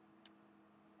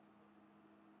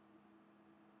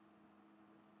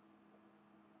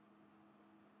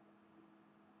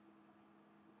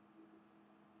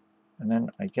 And then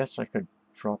I guess I could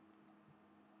drop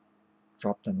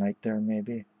the knight there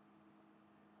maybe.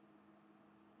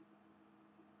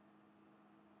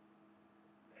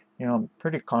 You know, I'm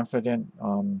pretty confident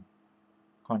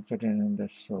in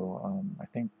this, so I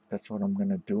think that's what I'm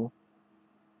gonna do.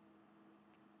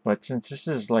 But since this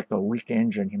is like a weak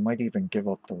engine, he might even give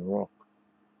up the rook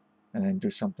and then do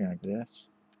something like this.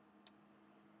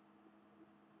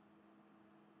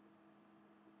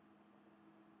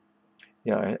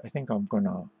 Yeah, I think I'm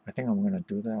gonna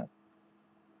do that.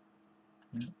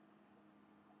 Yeah.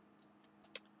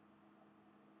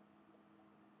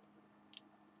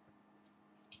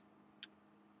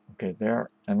 Okay, there,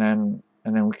 and then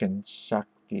we can sack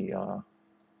the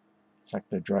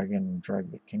dragon and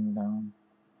drag the king down.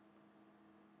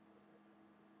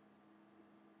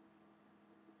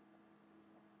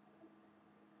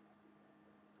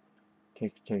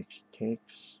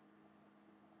 Takes.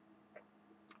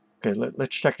 Okay,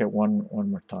 let's check it one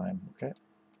more time. Okay.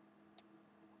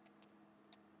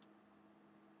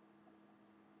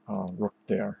 Rook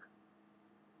there.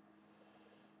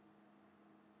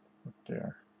 Rook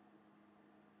there.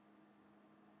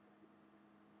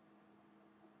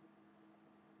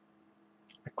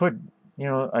 I could, you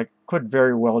know, I could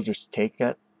very well just take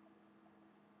it.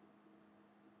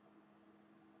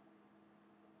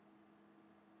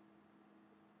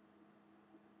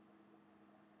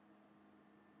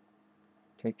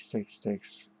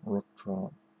 Takes. Rook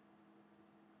drop.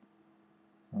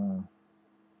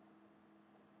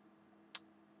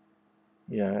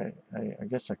 Yeah, I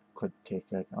guess I could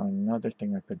take it. Another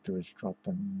thing I could do is drop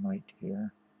the knight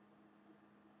here.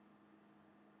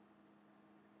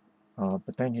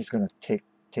 But then he's gonna take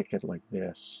it like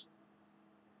this.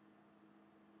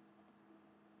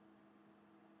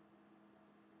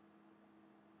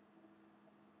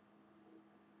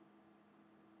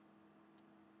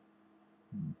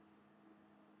 Hmm.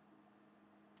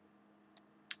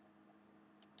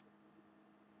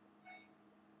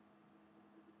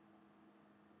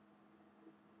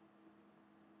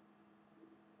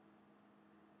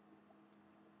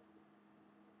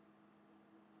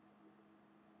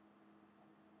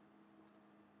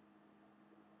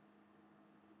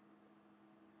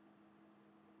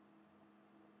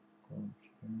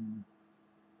 I'm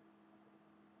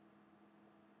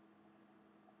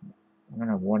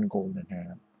gonna have one gold in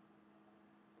hand.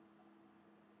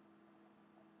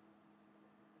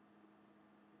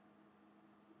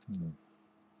 Hmm.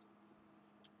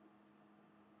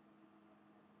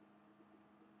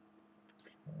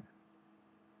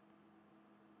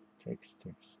 Okay.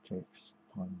 Takes,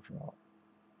 pawn drop.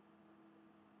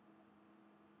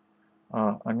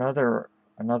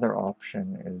 Another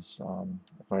option is,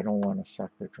 if I don't want to sack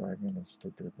the dragon, is to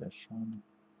do this one.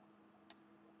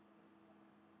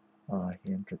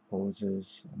 He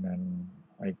interposes, and then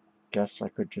I guess I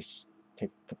could just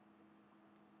take the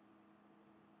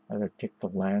either take the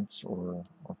lance or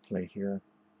play here.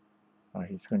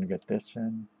 He's going to get this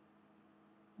in.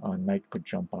 Knight could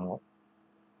jump out.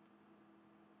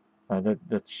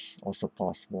 That's also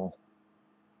possible.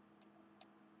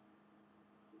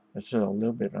 It's a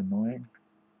little bit annoying,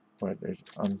 but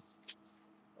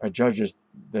I judge it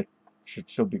that should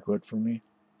still be good for me.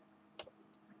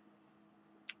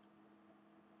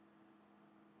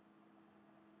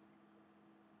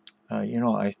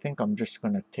 I think I'm just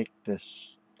gonna take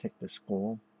this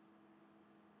goal.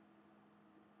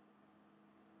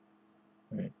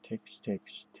 Right, takes,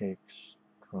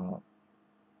 drop.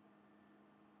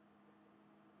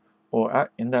 Oh,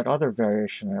 in that other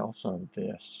variation, I also have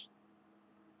this.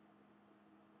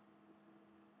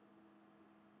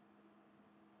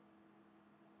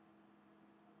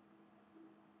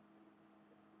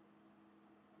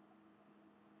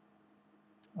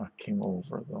 King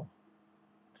over though.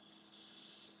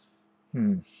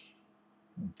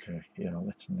 Okay, yeah,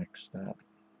 let's nix that.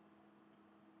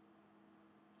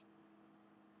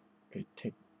 Okay,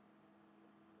 take.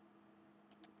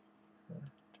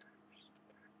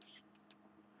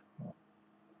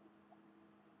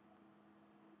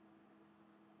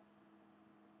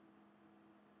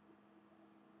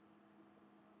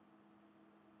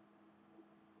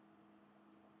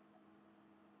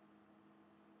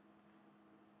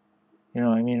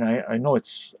 I mean, I know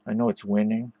it's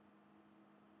winning.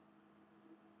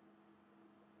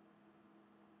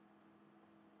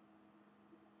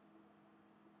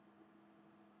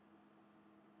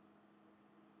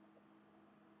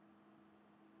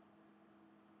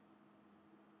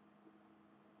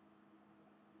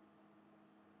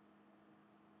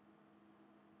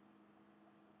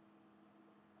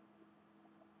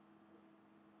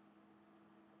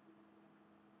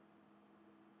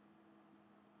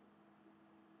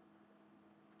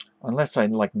 Unless I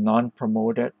like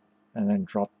non-promote it and then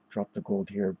drop the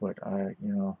gold here, but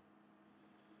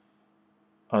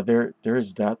there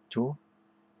is that too.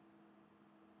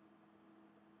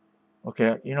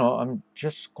 Okay, I'm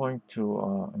just going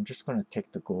to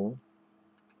take the gold.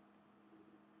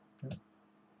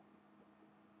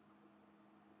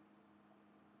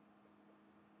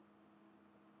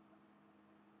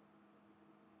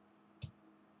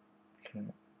 Okay.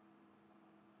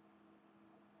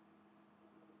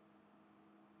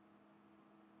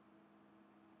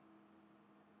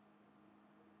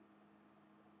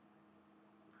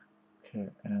 Okay,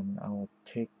 and I'll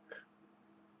take.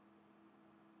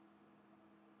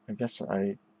 I guess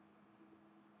I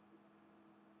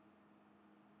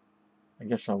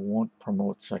won't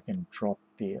promote, so I can drop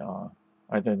the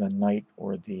either the knight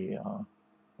or the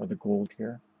gold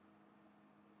here.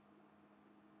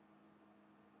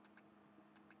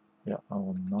 Yeah, I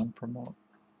will non-promote.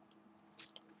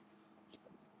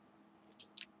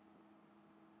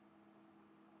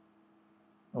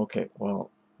 Okay, well,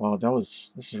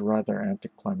 this is rather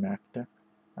anticlimactic.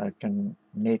 I can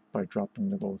mate by dropping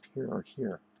the gold here or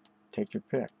here. Take your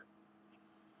pick.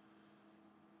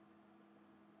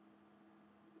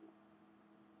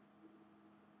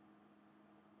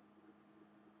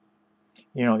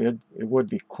 It would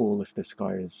be cool if this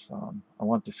guy is. I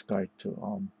want this guy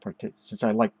to since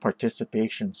I like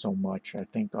participation so much. I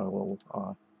think I will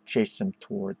chase him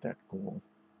toward that goal.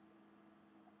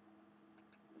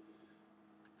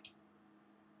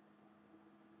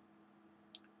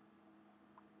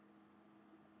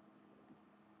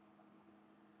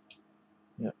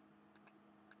 Yeah,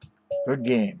 good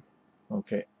game.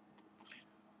 Okay,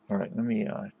 all right. Let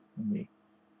me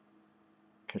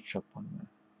catch up on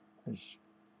this.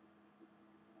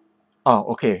 Oh,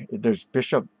 okay. There's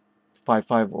bishop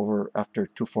 5/5 over after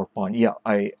 2/4 pawn. Yeah,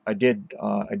 I did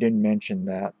mention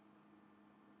that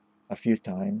a few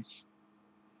times.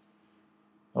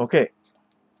 Okay,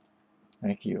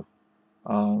 thank you.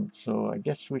 So I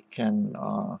guess we can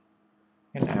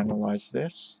analyze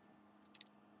this.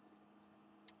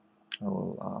 I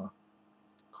will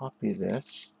copy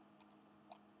this,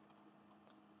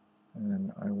 and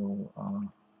then I will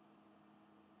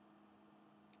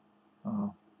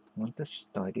want to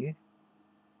study,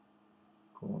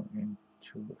 go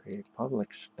into a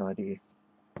public study,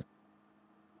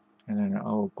 and then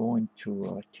I'll go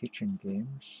into teaching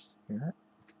games here,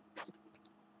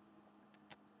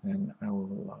 and I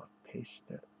will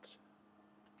paste it.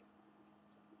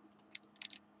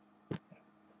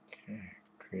 Okay,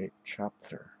 create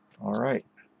chapter. All right.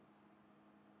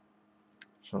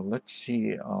 So let's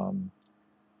see.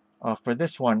 For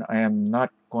this one, I am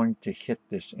not going to hit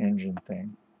this engine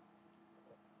thing.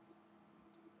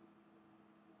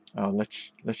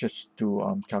 Let's just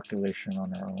do calculation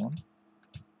on our own.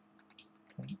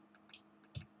 Okay.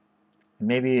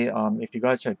 Maybe if you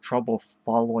guys had trouble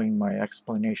following my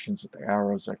explanations with the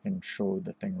arrows, I can show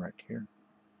the thing right here.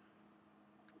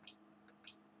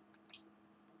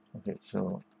 Okay,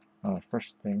 so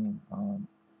first thing,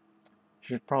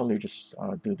 should probably just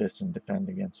do this and defend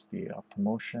against the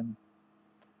promotion.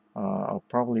 I'll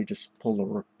probably just pull the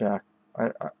rook back.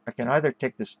 I can either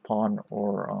take this pawn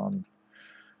or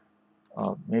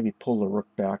maybe pull the rook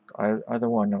back. Either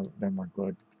one of them are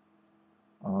good.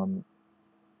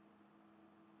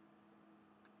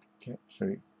 Okay,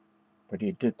 so but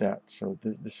he did that, so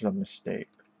this is a mistake.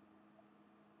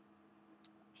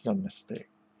 This is a mistake.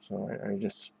 So I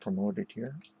just promoted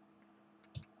here.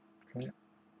 Okay.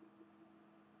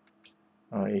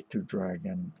 A2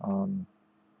 dragon.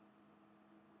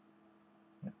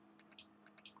 Yeah.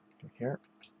 Okay, here.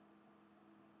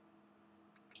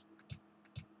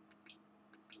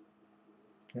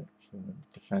 Okay, so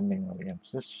defending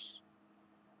against this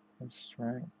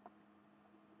rank.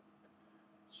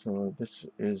 So this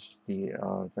is the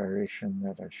variation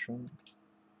that I showed.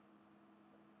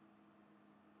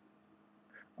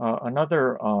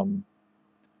 Another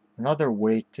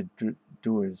way to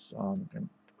do is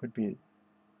could be,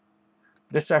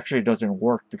 this actually doesn't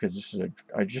work because this is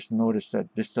I just noticed that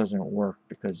this doesn't work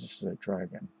because this is a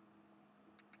dragon.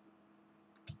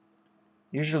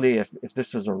 Usually if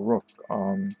this was a rook,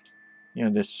 you know,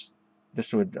 this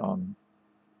would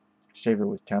save it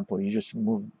with tempo. You just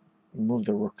move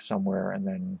the rook somewhere and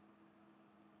then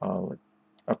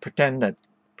pretend that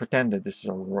this is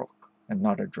a rook and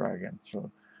not a dragon. So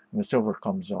when the silver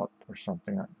comes up or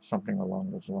something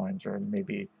along those lines, or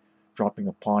maybe dropping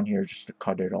a pawn here just to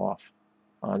cut it off.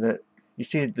 That you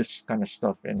see this kind of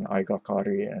stuff in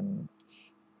Aigakari and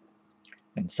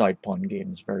side pawn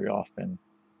games very often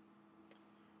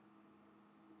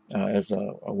as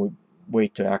a way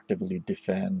to actively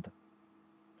defend.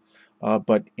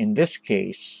 But in this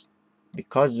case,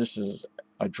 because this is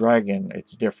a dragon,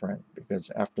 it's different,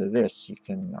 because after this you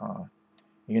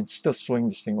can still swing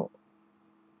this thing.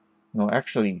 No,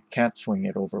 actually you can't swing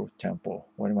it over with tempo.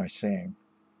 What am I saying?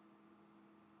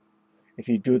 If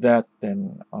you do that,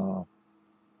 then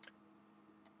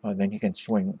you can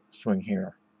swing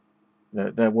here.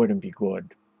 That wouldn't be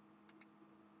good.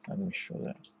 Let me show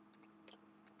that.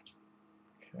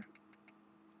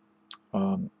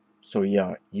 Okay. So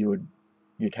yeah, you'd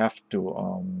have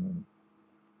to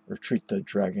retreat the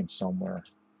dragon somewhere.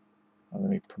 Let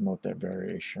me promote that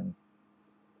variation.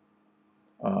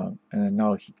 And then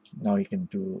now he can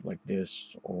do like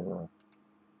this or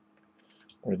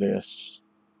this,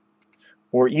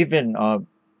 or even oh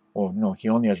no, he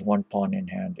only has one pawn in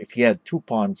hand. If he had two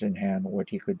pawns in hand, what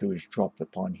he could do is drop the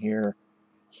pawn here,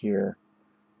 here.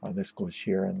 This goes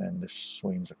here, and then this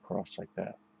swings across like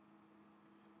that.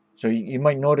 So you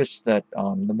might notice that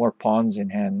the more pawns in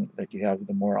hand that you have,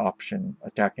 the more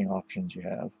attacking options you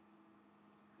have.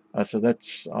 So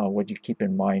that's what you keep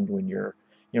in mind when you're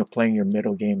playing your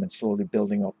middle game and slowly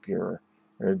building up your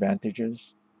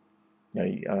advantages.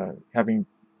 Having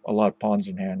a lot of pawns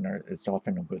in hand is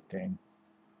often a good thing,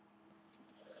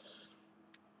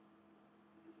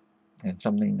 and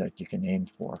something that you can aim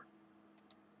for.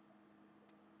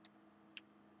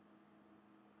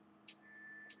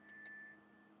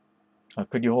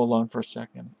 Could you hold on for a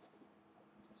second?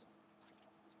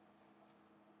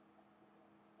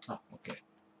 Oh, okay.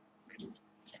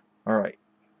 All right.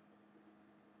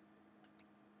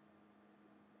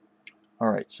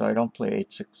 All right. So I don't play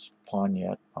h6 pawn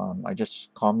yet. I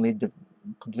just calmly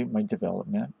complete my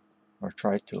development, or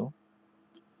try to.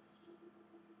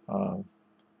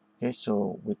 Okay.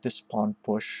 So with this pawn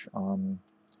push,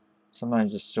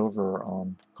 sometimes the silver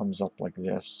comes up like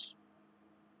this.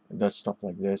 It does stuff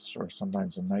like this, or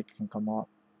sometimes the knight can come up.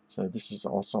 So this is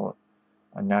also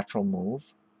a natural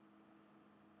move.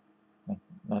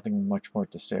 Nothing much more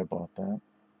to say about that.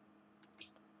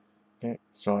 Okay,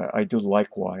 so I do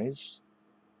likewise.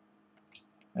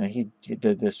 And he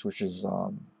did this, which is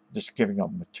just giving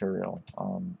up material.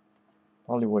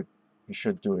 Probably what you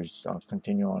should do is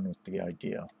continue on with the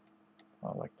idea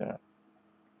like that.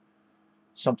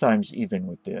 sometimes even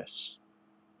with this.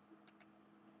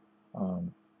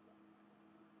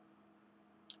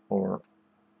 Or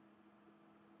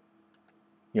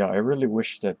yeah, I really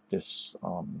wish that this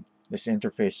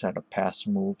interface had a pass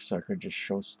move so I could just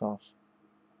show stuff.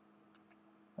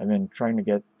 I've been trying to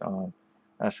get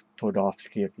ask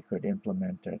Todovsky if he could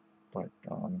implement it, but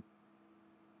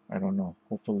I don't know.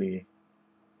 Hopefully,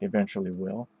 eventually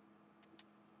will.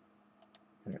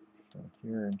 Okay, so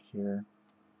here and here,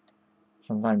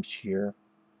 sometimes here,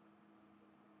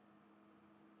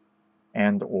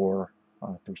 and or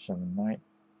 379.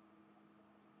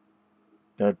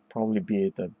 That'd probably be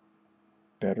the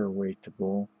better way to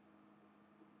go.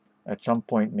 At some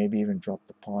point, maybe even drop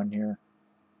the pawn here.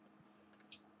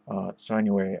 So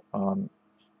anyway,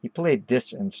 he played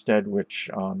this instead, which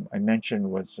I mentioned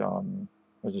was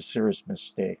a serious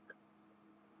mistake.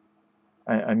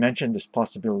 I mentioned this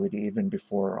possibility even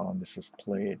before this was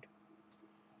played,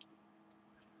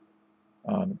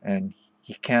 and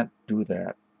he can't do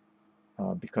that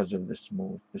because of this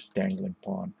move, this dangling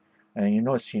pawn. And you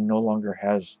notice he no longer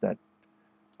has that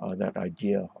that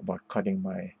idea about cutting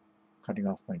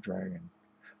off my dragon,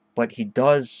 but he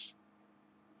does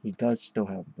still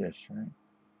have this, right?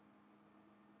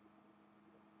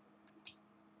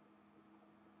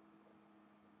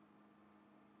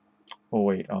 Oh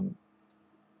wait,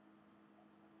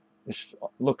 this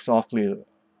looks awfully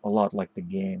a lot like the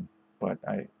game, but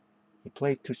he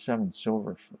played 2-7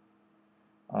 silver.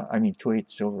 I mean 2-8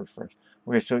 silver first.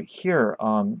 Okay, so here,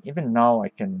 even now I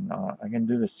can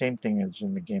do the same thing as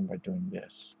in the game by doing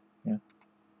this. Yeah.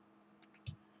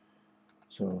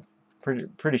 So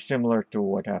pretty similar to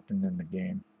what happened in the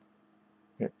game.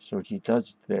 Okay, so he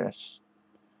does this.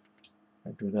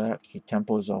 I do that. He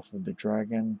tempos off of the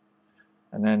dragon,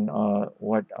 and then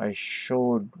what I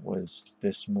showed was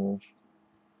this move.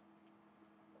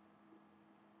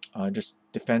 Just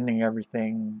defending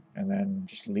everything and then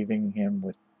just leaving him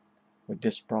with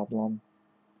this problem.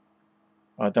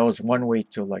 That was one way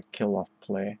to like kill off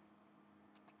play.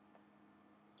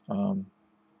 And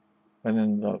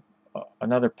then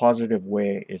another positive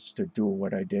way is to do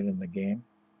what I did in the game.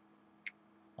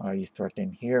 You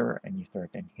threaten here and you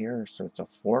threaten here, so it's a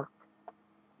fork.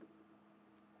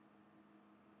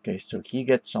 Okay, so he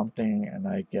gets something and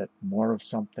I get more of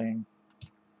something.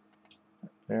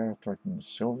 There, threaten the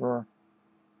silver.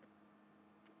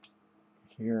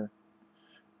 Here.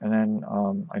 And then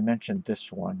I mentioned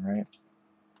this one, right?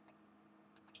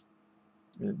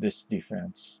 This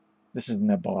defense. This is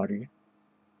Nebari.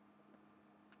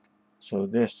 So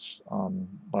this,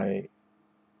 by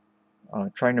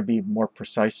trying to be more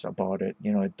precise about it,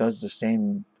 it does the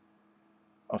same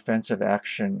offensive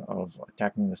action of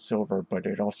attacking the silver, but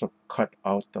it also cut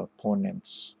out the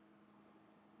opponent's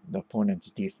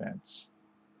defense.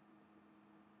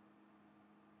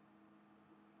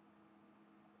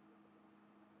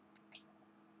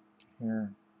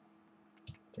 Here,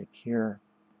 take here,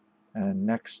 and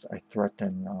next I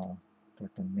threaten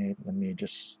mate. Let me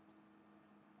just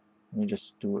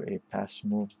do a pass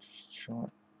move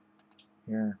shot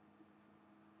here.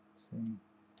 See,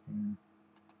 here,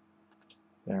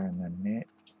 there, and then mate.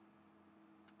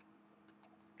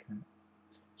 Okay,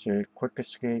 so quick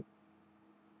escape,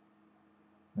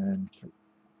 and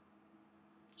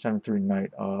 7-3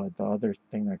 knight. The other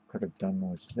thing I could have done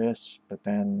was this, but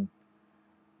then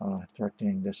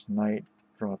threatening this knight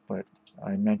drop, but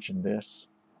I mentioned this.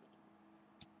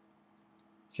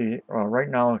 See, right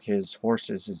now his horse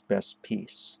is his best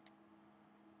piece.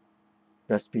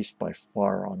 Best piece by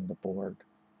far on the board.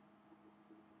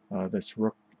 This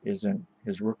rook isn't,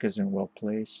 his rook isn't well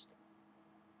placed.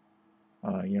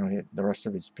 The rest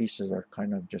of his pieces are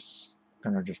kind of just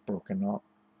broken up.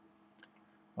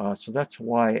 So that's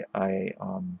why I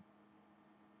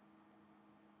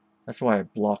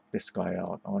blocked this guy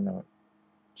out. I want to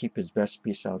keep his best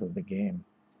piece out of the game.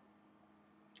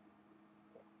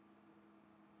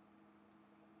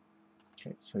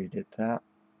 Okay, so he did that.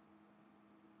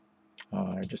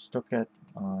 I just took it.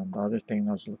 The other thing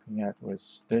I was looking at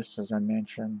was this, as I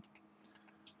mentioned.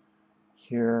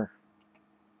 Here,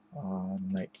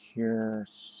 knight here,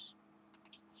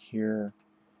 here,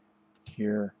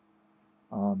 here.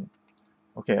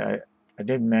 Okay, I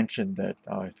did mention that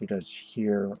if he does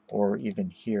here or even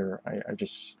here, I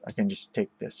can just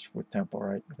take this with tempo,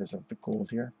 right, because of the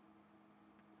gold here.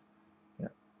 Yeah.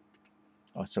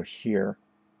 So here,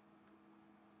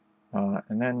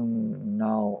 and then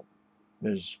now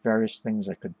there's various things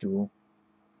I could do.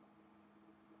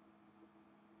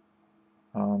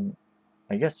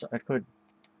 I guess I could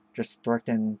just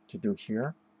threaten to do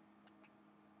here.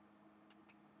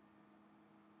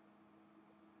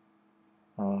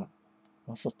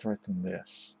 also threaten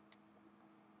this.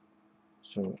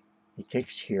 So he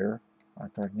takes here,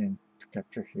 threatening to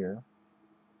capture here.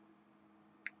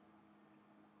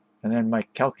 And then my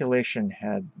calculation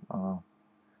had, well,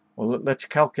 let's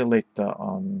calculate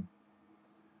the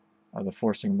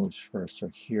forcing moves first. So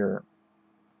here,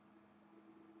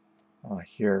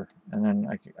 here, and then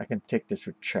I can take this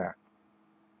with check.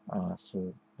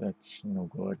 So that's no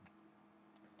good.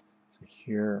 So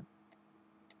here,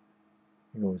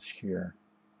 he goes here.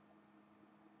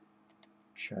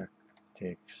 Check,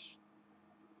 takes.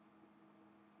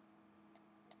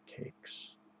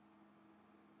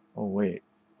 Oh wait,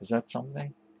 is that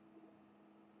something?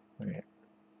 Wait,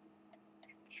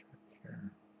 check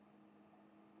here.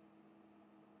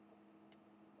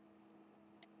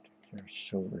 There's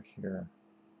silver here.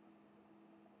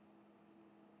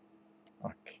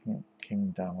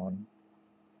 King down.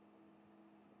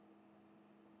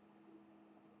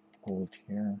 Gold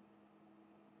here.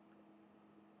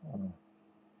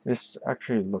 This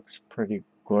actually looks pretty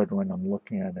good when I'm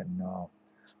looking at it now.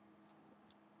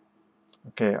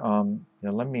 Okay,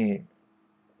 yeah, let me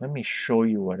show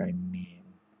you what I mean.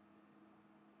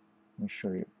 Let me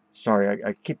show you. Sorry,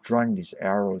 I keep drawing these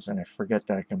arrows and I forget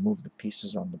that I can move the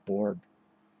pieces on the board.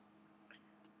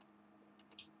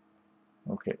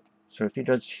 Okay, so if he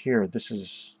does here, this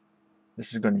is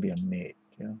going to be a mate,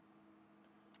 yeah.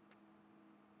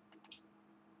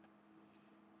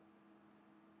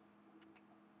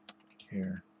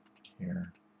 Here,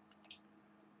 here,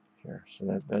 here.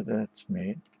 So that's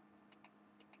mate.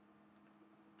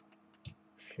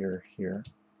 Here,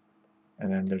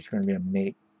 and then there's going to be a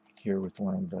mate here with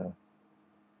one of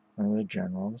the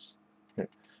generals. Okay,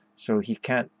 so he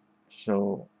can't.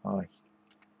 So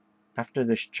after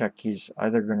this check, he's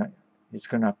gonna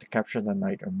have to capture the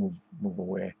knight or move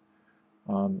away.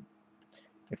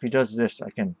 If he does this, I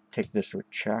can take this with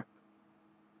check.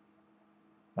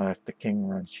 If the king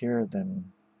runs here,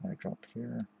 then I drop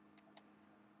here.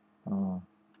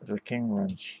 If the king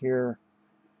runs here,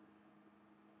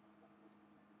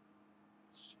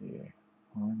 let's see,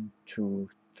 1, 2,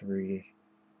 3,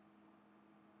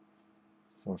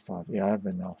 4, 5. Yeah, I have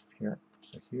enough here.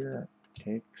 So here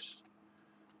takes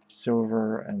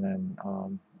silver, and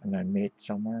then mate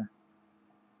somewhere.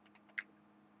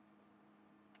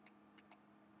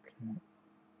 Okay.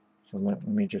 So let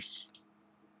me just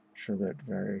show that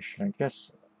variation.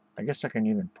 I guess I can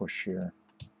even push here.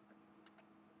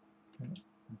 Okay,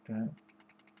 like that.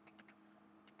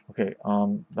 Okay,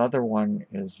 the other one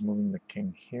is moving the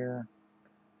king here.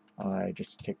 I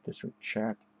just take this with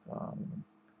check.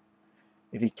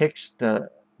 If he takes the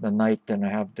knight, then I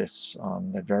have this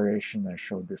that variation that I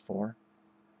showed before.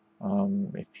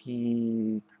 If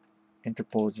he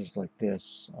interposes like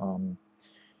this, you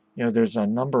know, there's a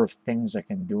number of things I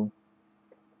can do.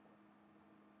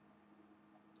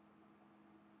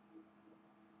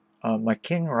 My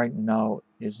king right now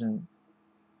isn't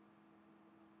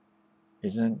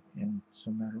in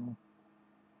Sumero.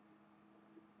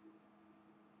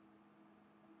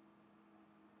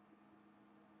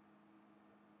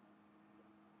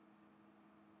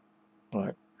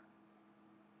 But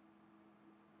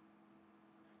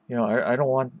you know, I don't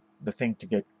want the thing to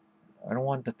get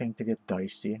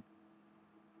dicey.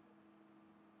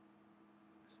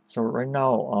 So right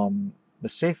now, the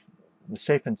safe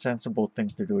and sensible thing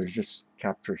to do is just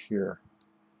capture here.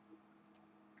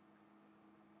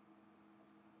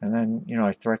 And then, you know,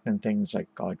 I threaten things like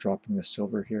dropping the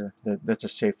silver here. That's a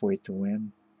safe way to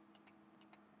win.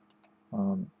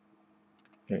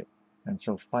 Okay, and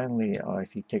so finally,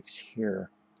 if he takes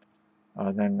here,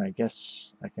 then I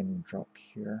guess I can drop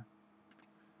here.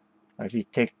 If he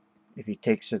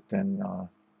takes it, then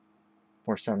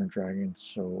 4/7 dragon.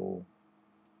 So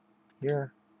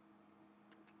here,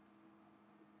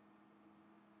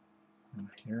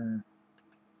 here,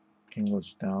 king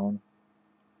goes down,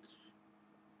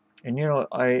 and you know,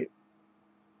 I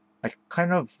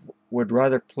kind of would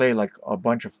rather play like a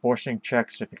bunch of forcing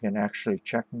checks if it can actually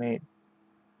checkmate,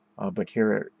 but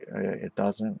here it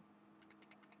doesn't.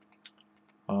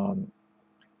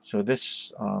 So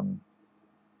this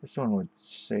one would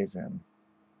save him.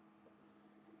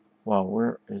 Well,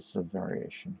 where is the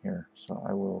variation here? So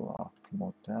I will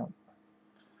promote that.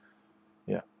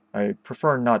 Yeah, I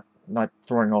prefer not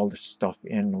throwing all this stuff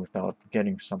in without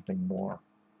getting something more.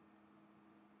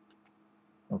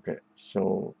 Okay,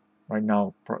 so right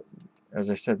now, as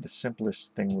I said, the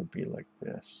simplest thing would be like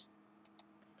this.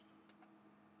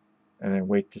 And then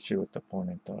wait to see what the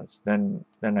opponent does. Then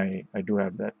I do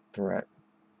have that threat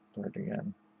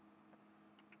again.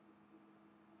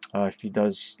 If he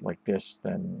does like this,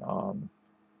 then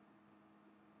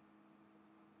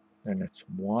then it's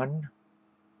 1,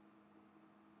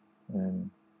 and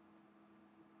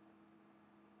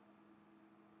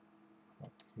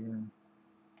up here,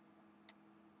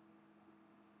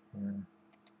 here,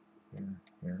 here,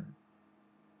 here,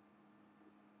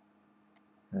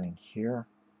 and then here.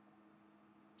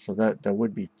 So that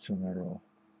would be tsumero.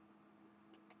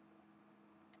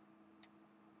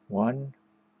 1,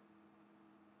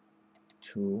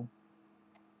 2,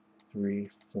 3,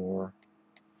 4,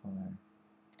 5.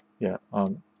 Yeah,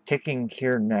 taking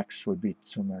here next would be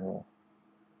tsumero.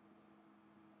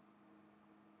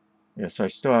 Yeah, so I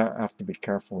still have to be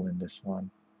careful in this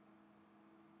one.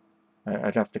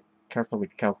 I'd have to carefully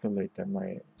calculate that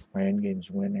my endgame's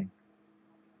winning.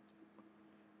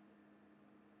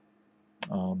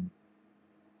 Okay.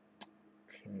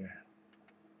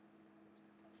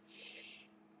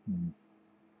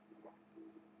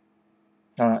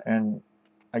 And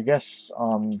I guess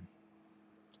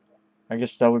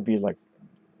that would be like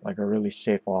a really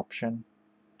safe option.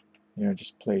 You know,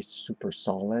 just play super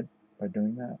solid by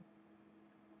doing that.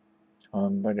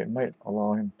 But it might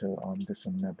allow him to do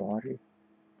some nebari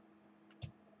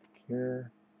here.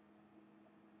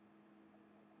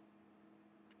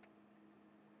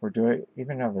 Or do I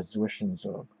even have a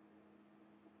Zwishinzug?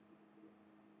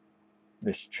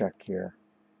 This check here.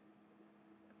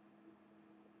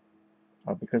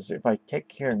 Because if I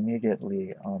take here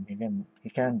immediately, he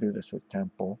can do this with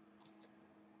tempo.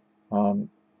 And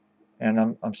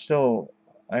I am still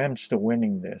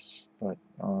winning this, but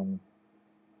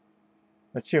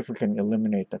let's see if we can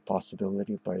eliminate that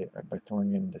possibility by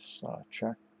throwing in this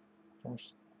check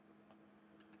first.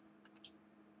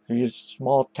 So use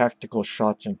small tactical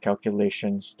shots and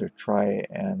calculations to try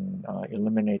and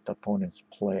eliminate the opponent's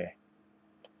play.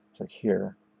 So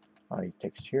here, he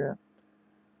takes here,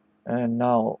 and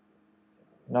now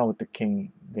with the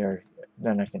king there,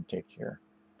 then I can take here.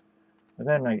 And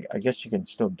then I guess you can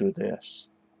still do this.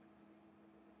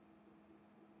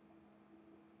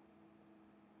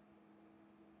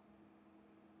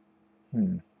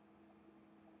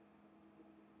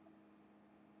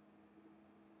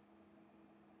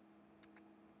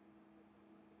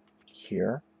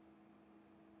 Here.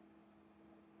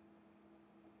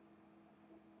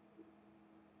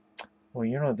 Well,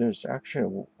 you know, there's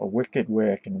actually a wicked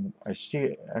way I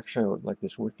see actually like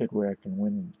this wicked way I can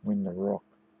win the rook.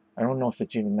 I don't know if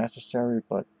it's even necessary,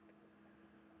 but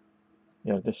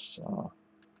yeah, this,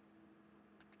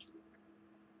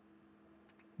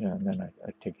 yeah, and then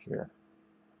I take here.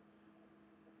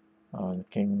 The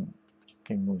king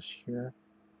moves here.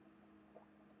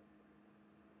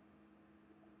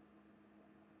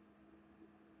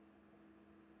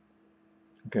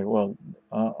 Okay, well,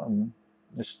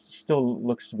 this still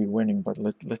looks to be winning, but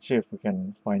let's see if we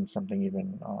can find something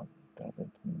even better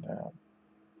than that.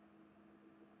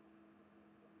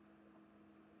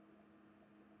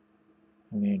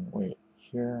 I mean, wait,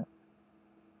 here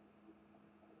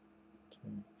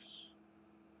takes,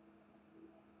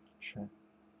 check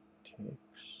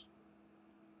takes.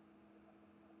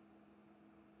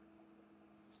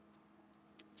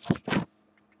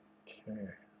 Okay.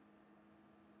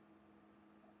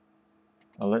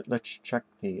 Let's check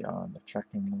the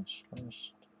checking moves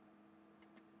first.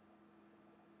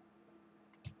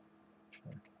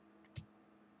 Okay.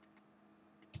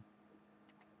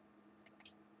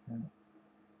 Yeah.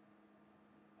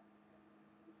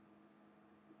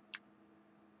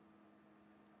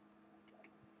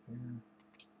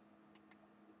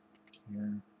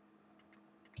 Here.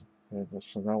 Okay,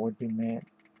 so that would be made.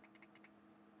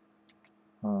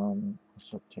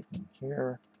 Also taking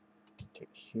here, take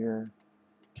here.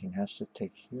 King has to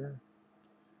take here.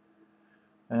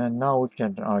 And now we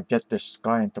can get this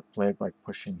guy into play by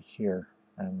pushing here,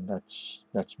 and that's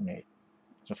made.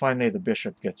 So finally the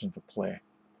bishop gets into play.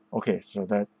 Okay, so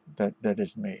that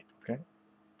is made. Okay.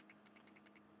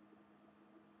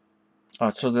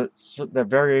 So the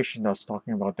variation I was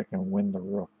talking about that can win the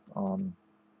rook.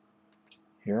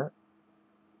 Here.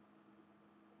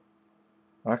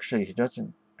 Actually, he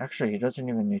doesn't. Actually, he doesn't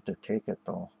even need to take it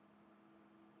though.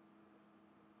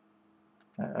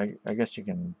 I guess you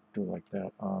can do like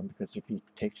that. Because if he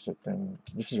takes it, then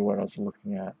this is what I was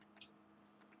looking at.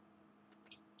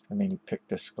 And then you pick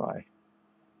this guy.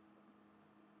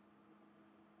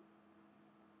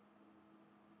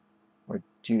 Or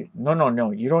do you,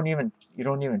 no, you don't even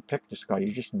pick this guy, you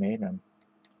just made him.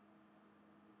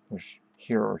 Which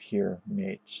here or here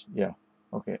mates. Yeah.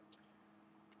 Okay.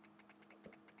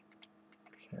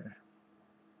 Okay.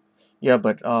 Yeah,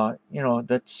 but you know,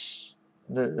 that's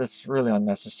really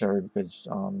unnecessary because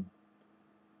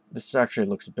this actually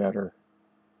looks better.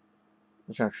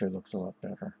 This actually looks a lot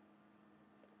better.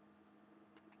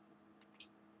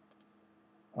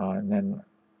 And then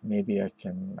maybe I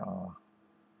can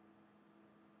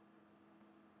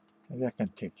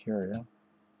take here, yeah.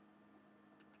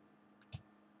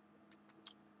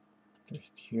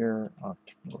 Just here,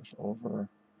 goes over,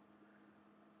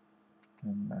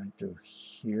 and I do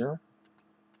here,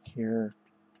 here,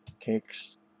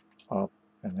 takes up,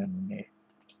 and then mate,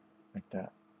 like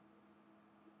that.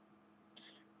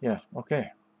 Yeah,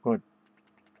 okay, good.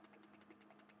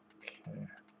 Okay.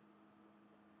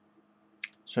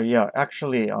 So yeah,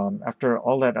 actually, after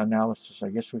all that analysis, I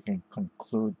guess we can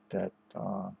conclude that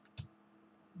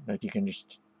that you can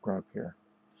just grab here.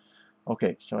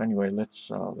 Okay, so anyway, let's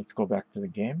go back to the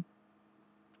game.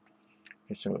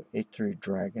 Okay, so a3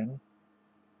 dragon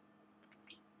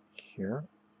here.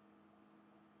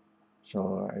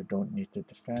 So I don't need to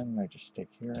defend. I just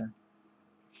take here.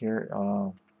 Here,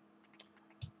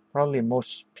 probably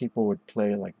most people would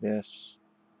play like this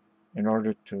in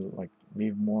order to like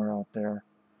leave more out there.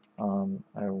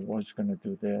 I was gonna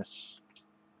do this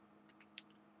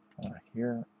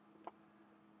here,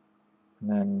 and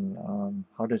then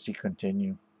how does he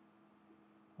continue?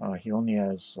 He only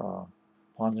has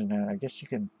pawns in hand. I guess you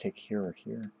can take here or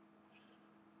here.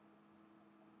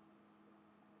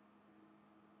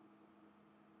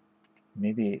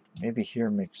 Maybe here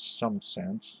makes some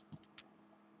sense.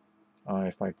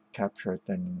 If I capture it,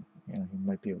 then you know he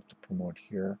might be able to promote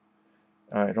here.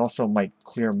 It also might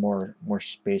clear more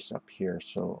space up here.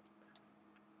 So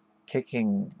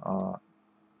taking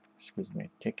excuse me,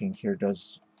 taking here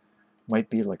might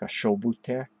be like a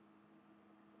shobute.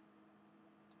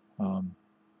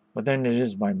 But then it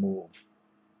is my move.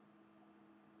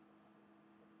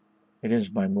 It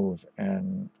is my move,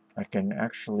 and I can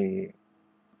actually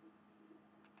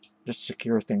just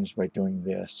secure things by doing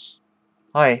this.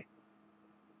 Hi,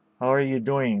 how are you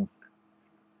doing?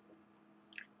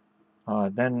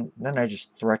 Then I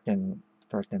just threaten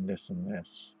this and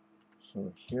this.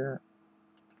 So here,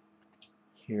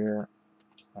 here,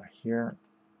 here,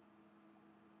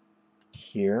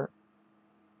 here,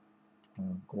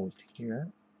 gold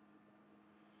here.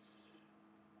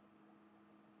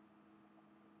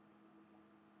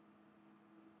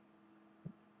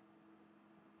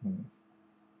 Hmm.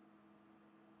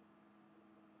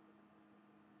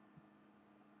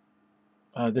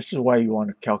 This is why you want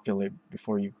to calculate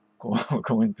before you go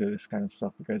go into this kind of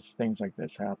stuff, because things like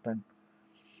this happen.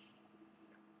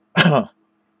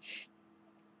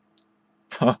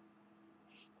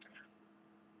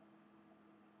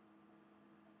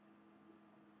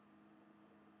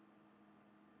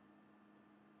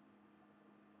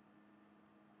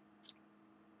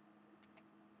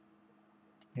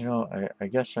 You know, I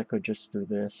guess I could just do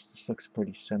this. This looks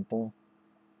pretty simple.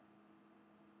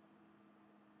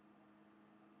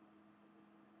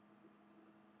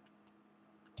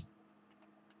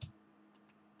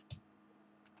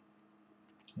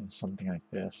 And something like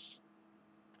this.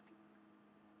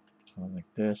 Like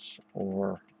this,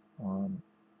 or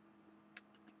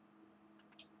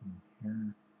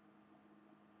here,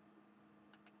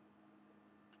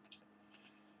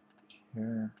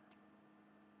 here,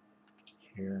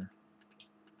 here,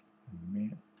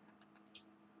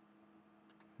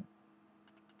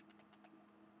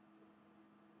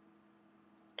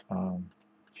 and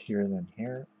here, then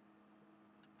here.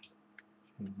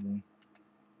 Excuse me.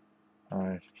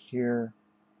 Here,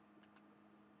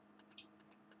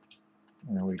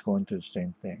 and then we go into the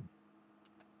same thing.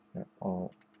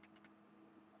 All.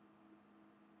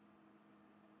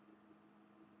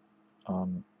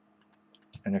 And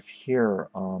if here,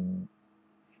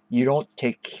 you don't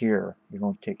take here. You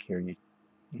don't take here. You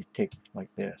take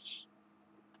like this.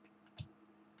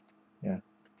 Yeah,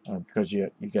 because you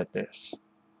get this.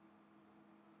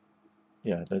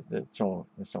 Yeah, that's all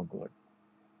good.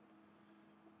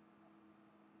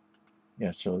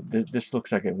 Yeah, so this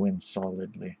looks like it wins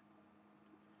solidly.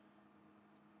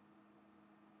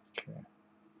 Okay.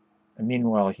 And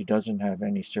meanwhile, he doesn't have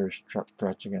any serious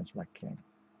threats against my king.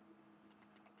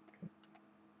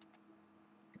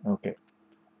 Okay.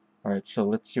 All right. So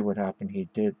let's see what happened. He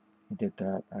did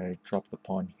that. I dropped the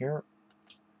pawn here.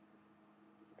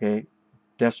 Okay.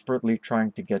 Desperately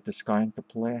trying to get this guy into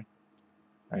play.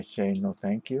 I say no,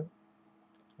 thank you.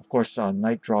 Of course,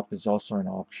 knight drop is also an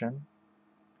option.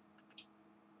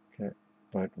 Okay.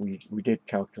 But we did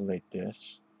calculate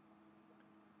this.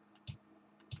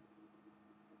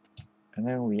 And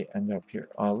then we end up here.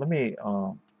 Let me,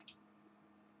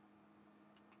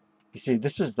 you see,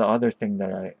 this is the other thing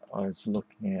that I was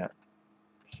looking at.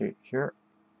 See, here,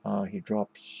 he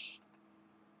drops,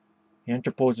 he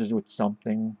interposes with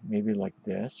something, maybe like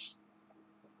this.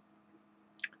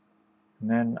 And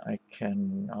then I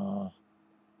can,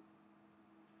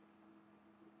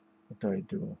 What do I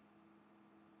do?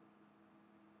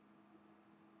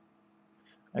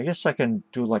 I guess I can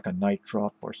do like a night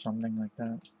drop or something like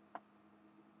that.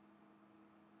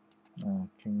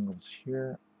 King goes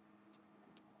here.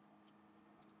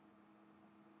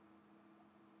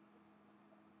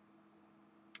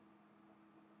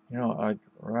 You know, I'd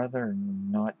rather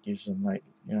not use the knight.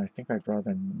 You know, I think I'd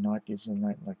rather not use the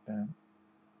knight like that.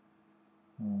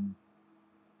 Hmm.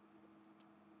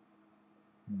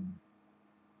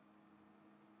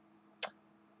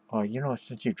 You know,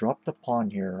 since he dropped the pawn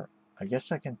here, I guess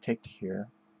I can take here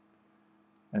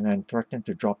and then threaten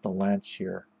to drop the lance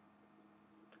here.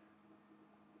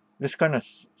 This kind of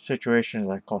situation is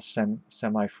I call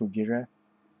semi-fugire.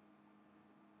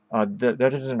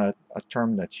 That isn't a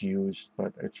term that's used,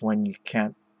 but it's when you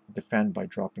can't defend by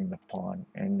dropping the pawn.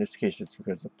 And in this case, it's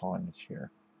because the pawn is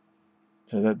here.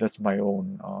 So that's my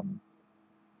own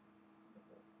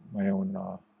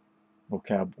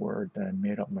vocab word that I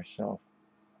made up myself.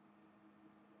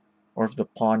 Or if the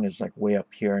pawn is like way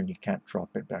up here and you can't drop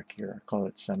it back here, I call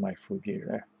it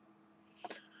semi-fugire.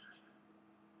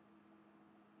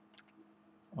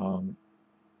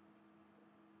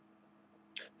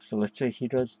 So let's say he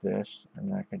does this,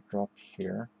 and I can drop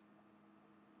here.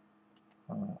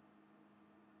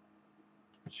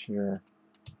 It's here,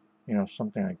 you know,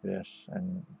 something like this,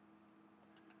 and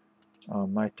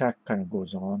my attack kind of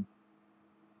goes on.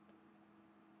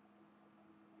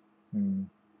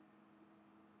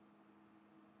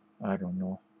 I don't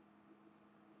know.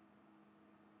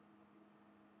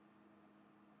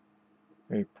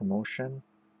 A promotion?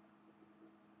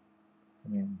 I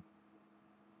mean,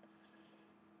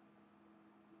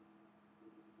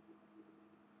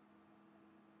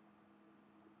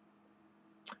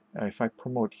 if I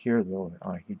promote here, though,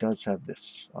 he does have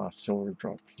this silver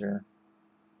drop here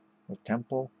with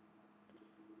temple.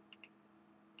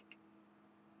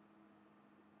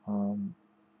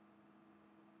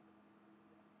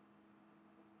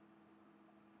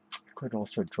 Could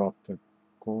also drop the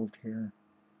gold here.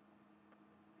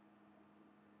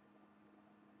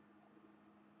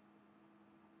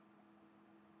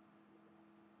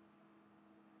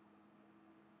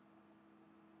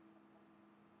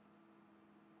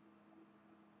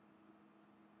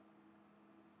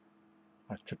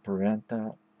 To prevent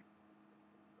that.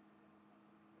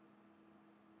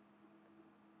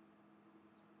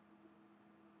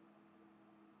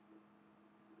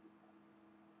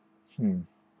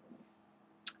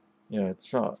 Yeah,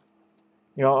 it's you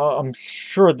know, I'm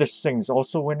sure this thing's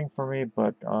also winning for me,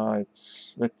 but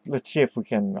let's see if we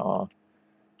can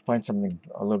find something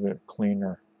a little bit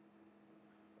cleaner.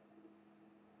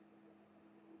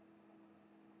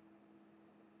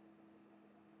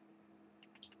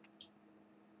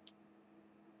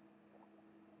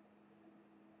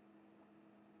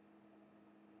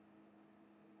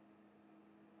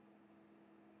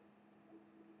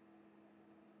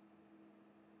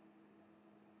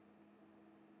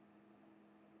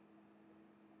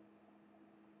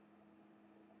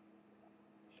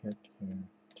 Hit here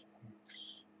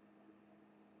takes.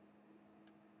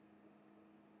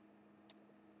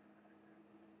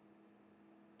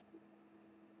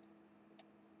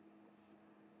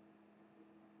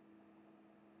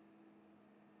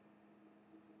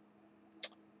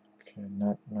 Okay,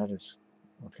 not as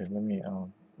okay. Let me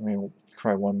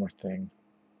try one more thing.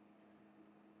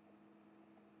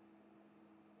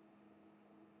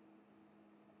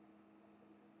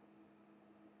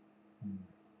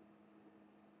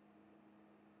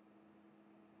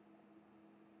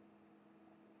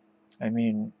 I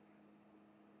mean,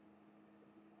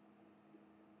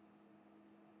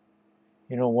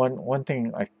 you know, one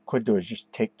thing I could do is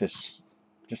just take this,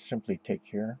 just simply take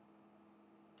here.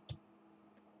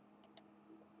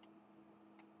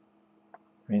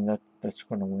 I mean that's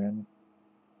going to win,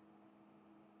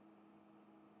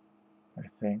 I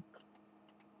think.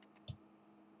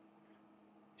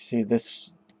 See,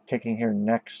 this taking here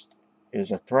next is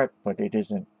a threat, but it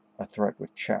isn't a threat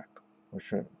with check,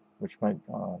 which might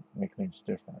make things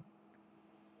different.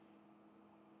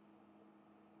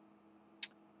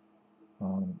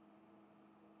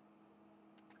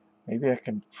 Maybe I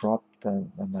can drop the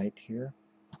knight here.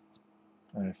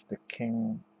 If the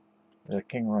king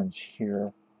runs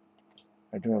here,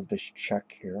 I do have this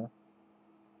check here.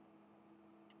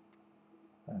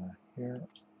 Here.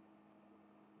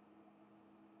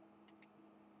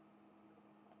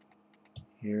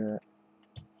 Here.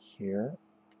 Here.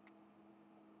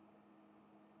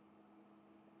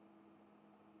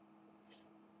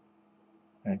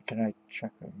 And can I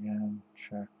check again?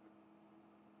 Check.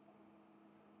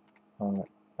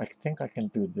 I think I can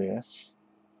do this.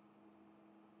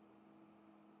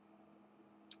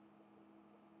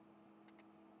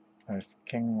 if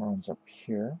king runs up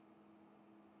here,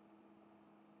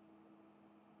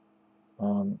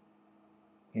 you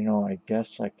know, I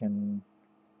guess I can.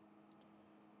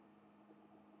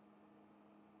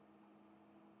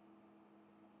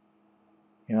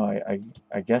 You know,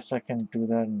 I guess I can do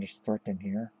that and just threaten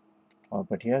here.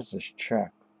 But he has this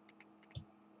check.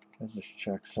 He has this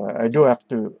check, so I do have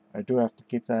to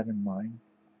keep that in mind.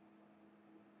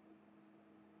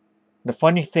 The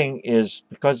funny thing is,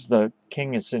 because the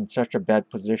king is in such a bad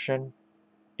position,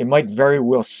 it might very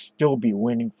well still be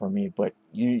winning for me. But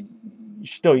you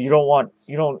don't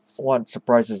want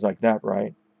surprises like that,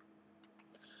 right?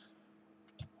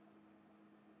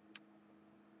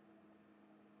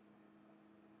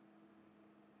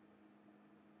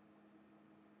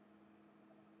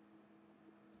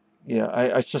 Yeah,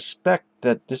 I suspect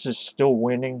that this is still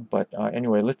winning, but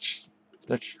anyway, let's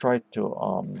try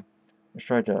to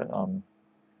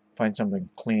find something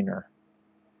cleaner.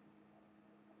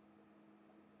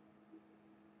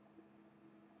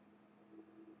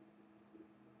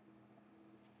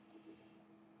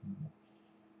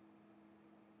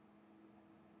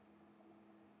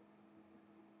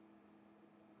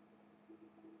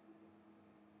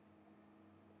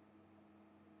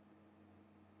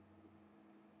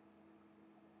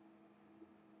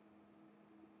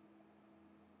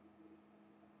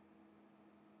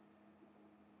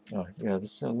 Oh, yeah,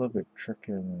 this is a little bit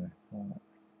trickier than I thought.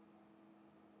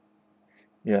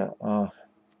 Yeah,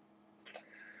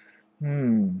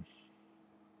 hmm.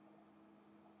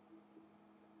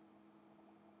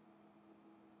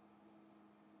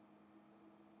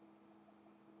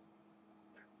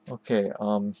 Okay,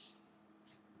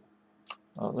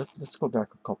 let's go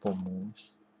back a couple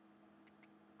moves.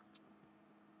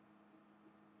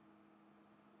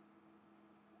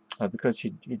 Because he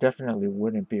definitely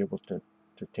wouldn't be able to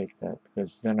take that,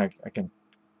 because then I can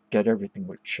get everything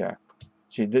with check.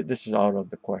 See, this is out of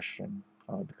the question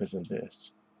because of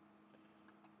this.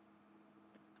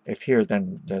 If here,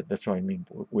 then that's what I mean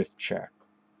with check.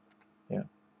 Yeah.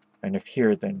 And if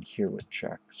here, then here with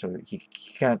check. So he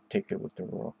can't take it with the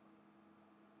rook.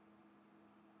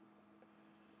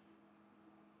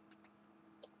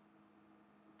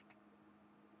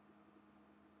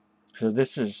 So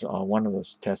this is one of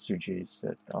those tesujis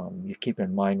that you keep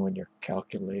in mind when you're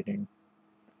calculating.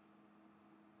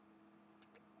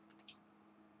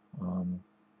 Um,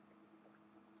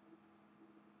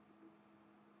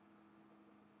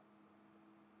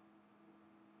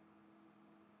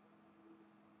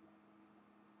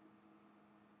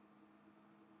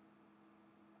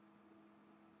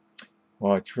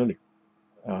 well, it's really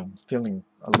feeling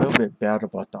a little bit bad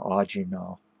about the Aji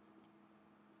now.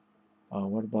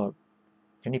 What about,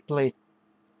 can he play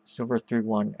silver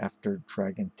 3-1 after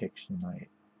dragon takes knight?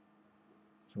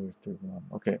 Silver 3-1.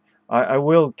 Okay, I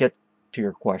will get to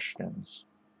your questions.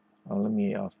 Let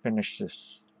me finish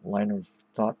this line of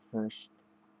thought first.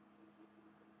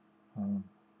 Um,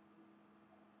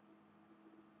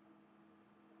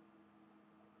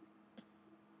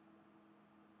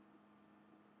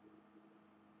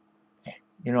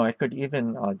 you know, I could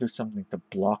even do something to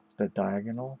block the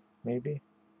diagonal, maybe.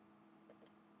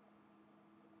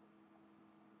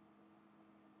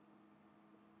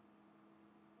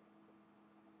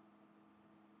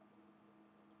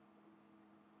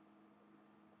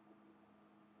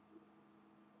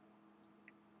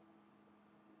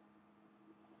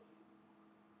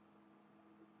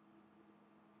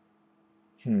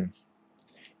 Hmm.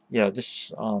 Yeah,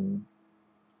 this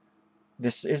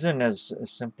isn't as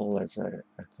simple as I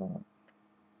thought.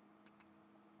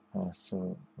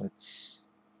 So let's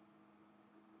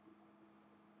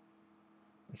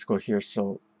go here.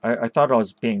 So I thought I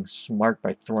was being smart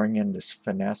by throwing in this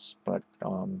finesse, but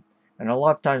and a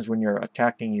lot of times when you're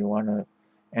attacking, you want to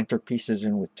enter pieces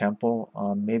in with tempo.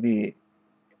 Maybe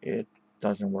it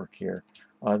doesn't work here.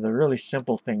 The really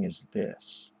simple thing is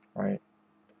this, right?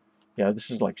 Yeah,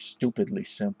 this is like stupidly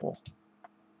simple.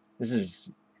 This is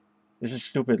this is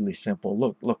stupidly simple.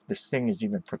 Look, this thing is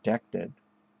even protected.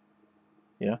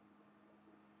 Yeah.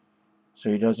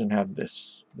 So he doesn't have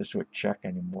this with check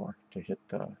anymore to hit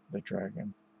the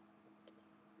dragon.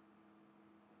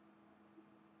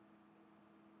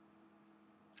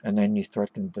 And then you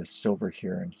threaten the silver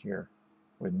here and here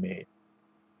with mate.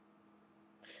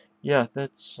 Yeah,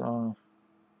 that's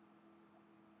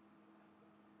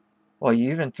well,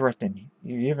 you even threaten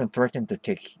to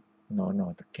take.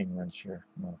 No, the king runs here.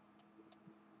 No,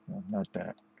 not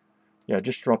that. Yeah,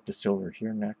 just drop the silver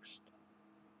here next.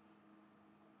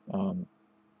 Um,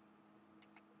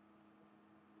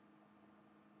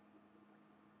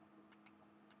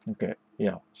 okay,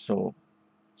 yeah. So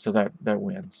that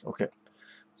wins. Okay,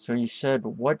 So you said,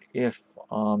 what if it's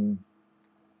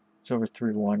over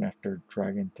 3-1 after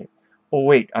dragon take? Oh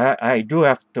wait, I do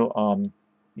have to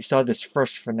you saw this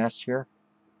first finesse here?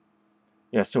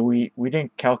 Yeah, so we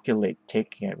didn't calculate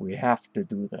taking it. We have to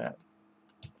do that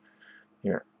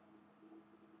here.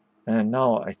 And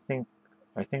now I think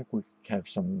we have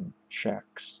some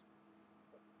checks.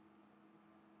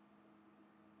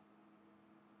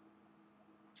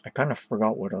 I kind of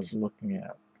forgot what I was looking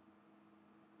at.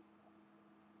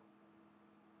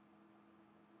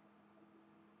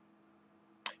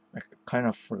 I kind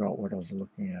of forgot what I was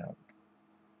looking at.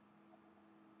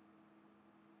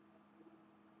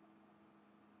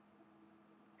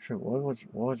 Sure, what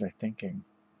was I thinking?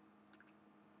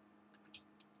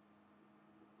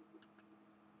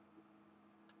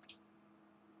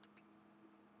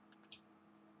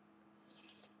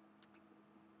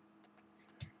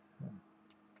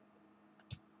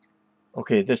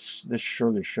 Okay, this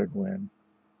surely should win.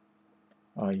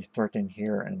 You threaten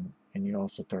here, and you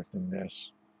also threaten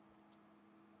this.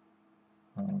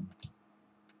 Um,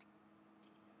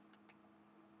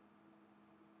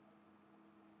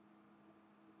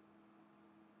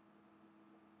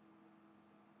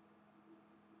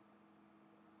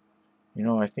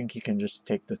 I think you can just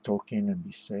take the token and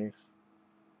be safe.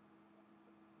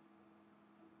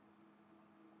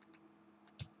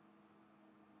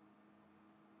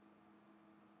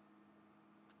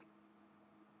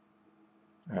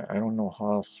 I don't know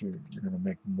how else you're gonna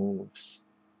make moves.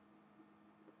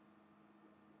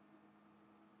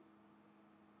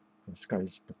 This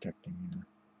guy's protecting you.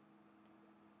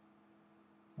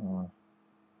 Uh,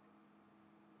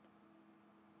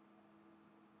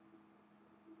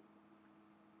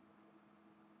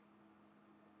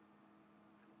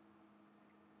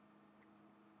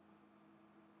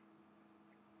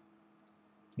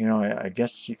 I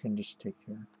guess you can just take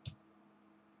here.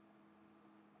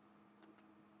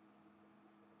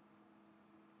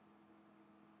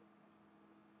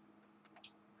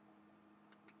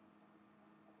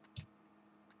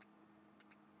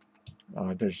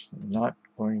 There's not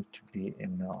going to be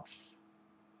enough.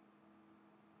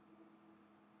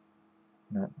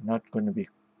 Not going to be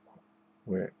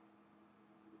where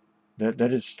that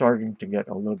is starting to get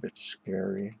a little bit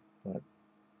scary, but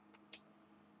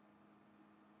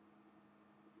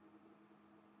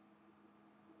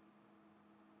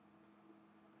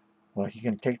well, he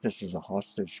can take this as a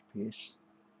hostage piece.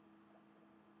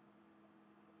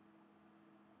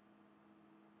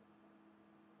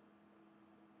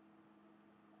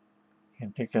 He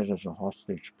can take that as a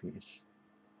hostage piece.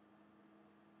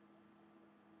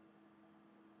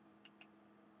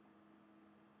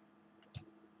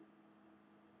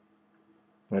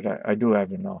 But I do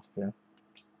have enough, yeah,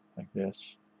 like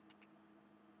this.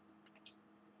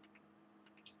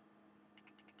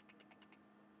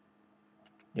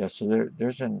 Yeah, so there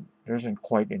isn't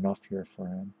quite enough here for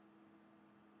him.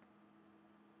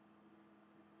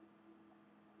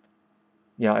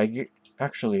 Yeah,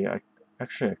 actually I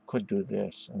could do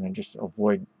this and then just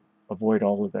avoid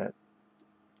all of that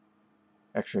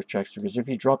extra checks, because if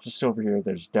he drops a silver here,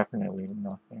 there's definitely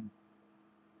nothing.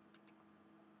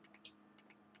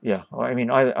 Yeah, well, I mean,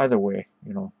 either way,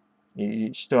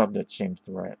 you still have that same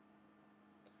threat.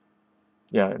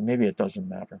 Yeah, maybe it doesn't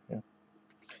matter. Yeah.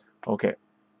 Okay.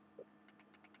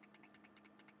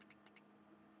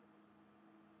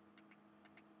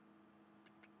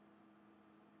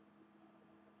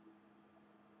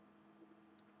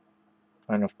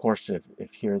 And of course,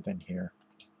 if here, then here.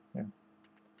 Yeah.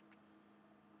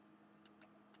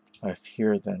 If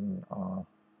here, then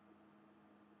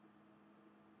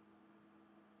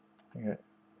yeah,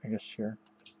 I guess here.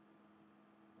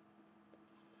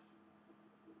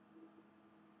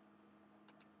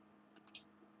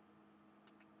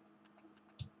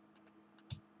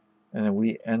 And then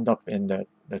we end up in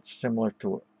that's similar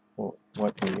to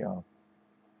what we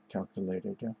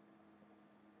calculated. Yeah.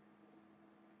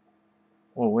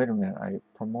 Oh, wait a minute. I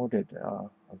promoted a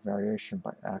variation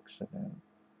by accident.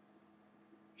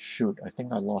 Shoot, I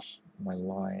think I lost my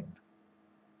line.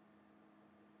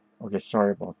 Okay,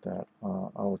 sorry about that.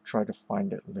 I will try to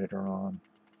find it later on.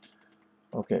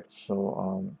 Okay,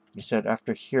 so you said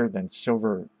after here, then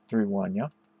silver 3-1, yeah?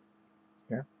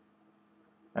 Here?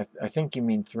 I think you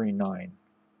mean 3-9.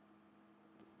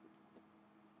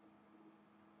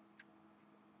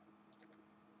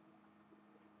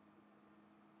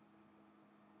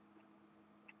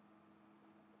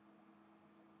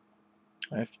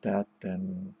 If that,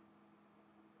 then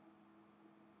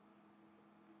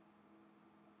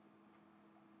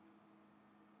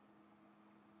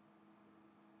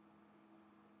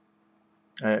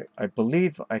I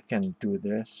believe I can do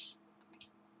this.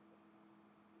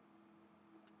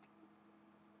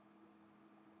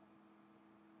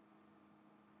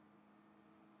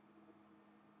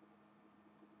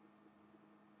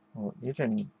 Well,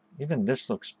 even this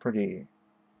looks pretty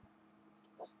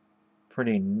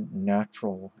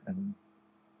natural, and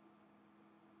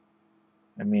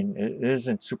I mean it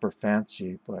isn't super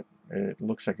fancy, but it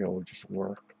looks like it will just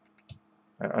work.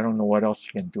 I don't know what else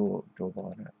you can do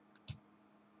about it.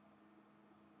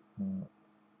 Uh,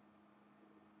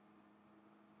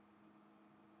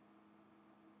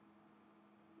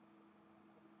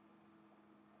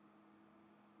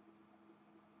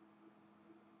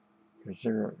 is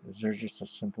there just a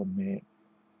simple mate?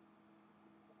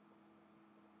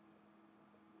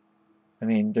 I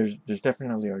mean, there's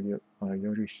definitely a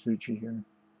Yori Suji here.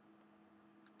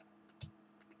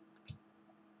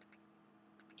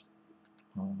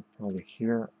 Probably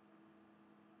here.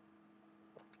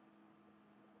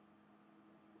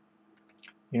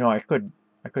 You know, I could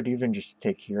even just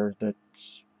take here.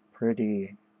 That's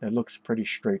pretty. That looks pretty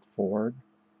straightforward.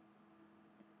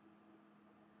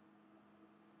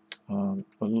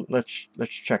 But let's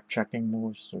check checking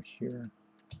moves. So here,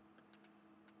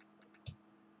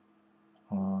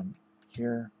 um,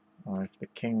 here. If the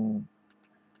king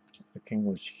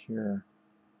was here.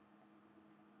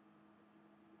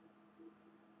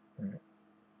 Right.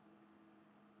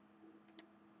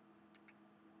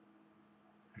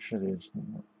 Actually, there's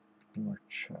more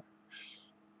checks.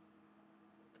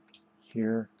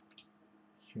 Here,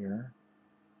 here.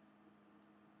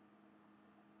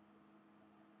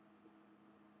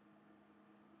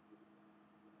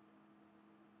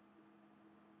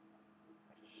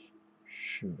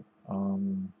 Shoot. I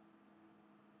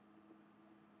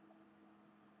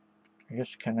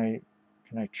guess can I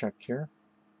check here?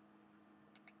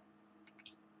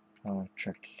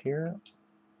 Check here,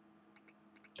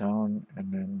 down,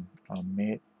 and then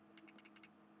mate.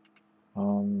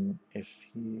 If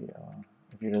he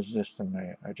does this,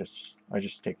 then I just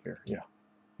take here. Yeah,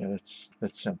 yeah. That's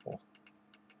simple.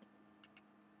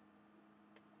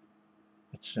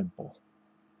 It's simple.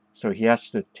 So he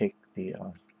has to take the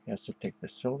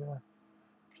silver.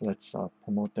 So let's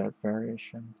promote that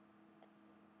variation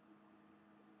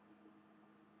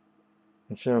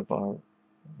instead of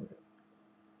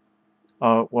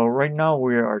well, right now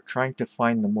we are trying to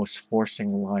find the most forcing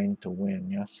line to win.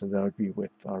 Yeah, so that would be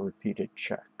with repeated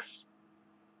checks.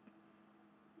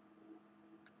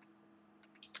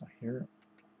 Here,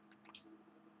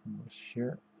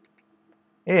 here.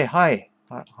 Hey, hi.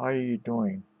 How are you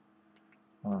doing?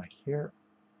 Here.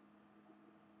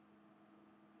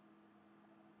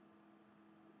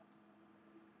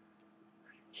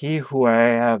 He who I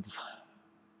have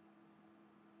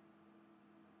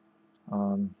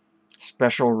um,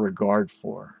 special regard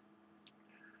for.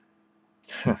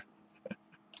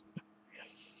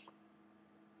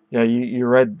 Yeah, you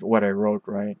read what I wrote,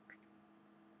 right?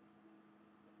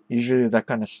 Usually that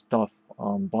kind of stuff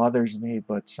bothers me,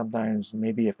 but sometimes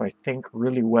maybe if I think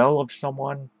really well of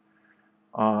someone,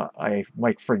 I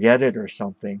might forget it or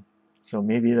something. So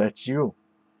maybe that's you.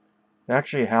 It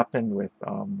actually happened with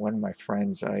one of my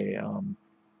friends. I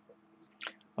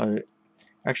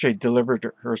actually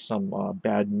delivered her some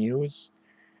bad news,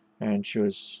 and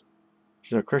she's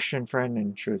a Christian friend,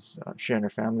 and she and her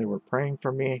family were praying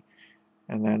for me,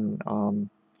 and then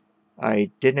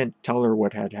I didn't tell her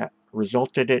what had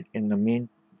resulted of it in the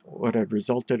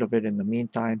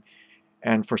meantime,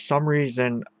 and for some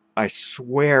reason I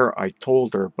swear I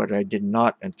told her, but I did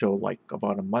not until like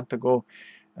about a month ago.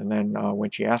 And then when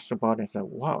she asked about it, I said,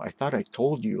 "Wow, I thought I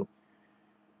told you."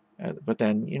 But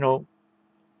then,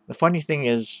 the funny thing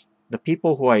is, the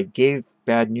people who I gave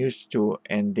bad news to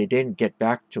and they didn't get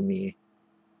back to me,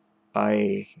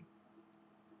 I,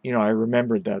 I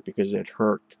remembered that because it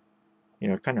hurt.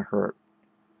 It kind of hurt.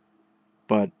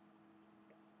 But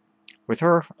with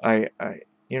her,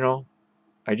 you know,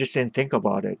 I just didn't think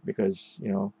about it because,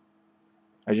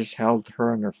 I just held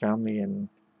her and her family in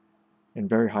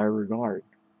very high regard.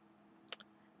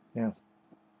 Yeah.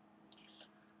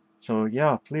 So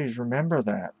yeah, please remember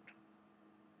that.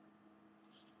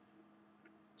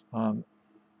 Um,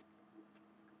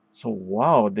 so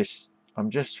wow, I'm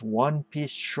just one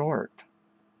piece short.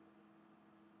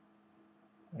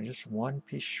 I'm just one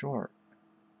piece short.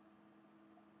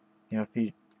 If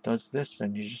he does this,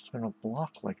 then he's just gonna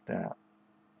block like that.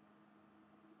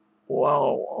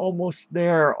 Wow, almost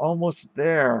there, almost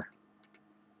there.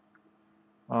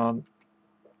 Um,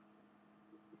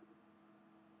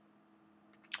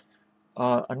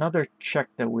 Another check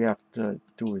that we have to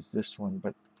do is this one,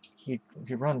 but he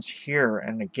runs here,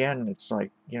 and again, it's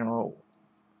like,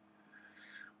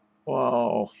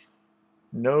 wow,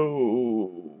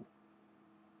 no.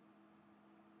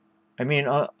 I mean,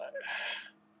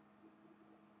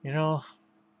 you know,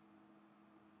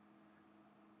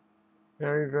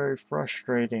 Very, very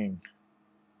frustrating.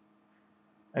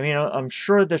 I mean, I'm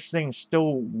sure this thing's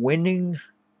still winning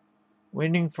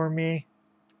for me,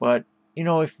 but you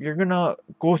know, if you're gonna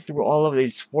go through all of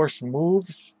these forced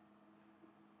moves,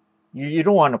 you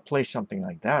don't want to play something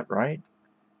like that, right?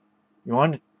 You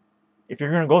want it, if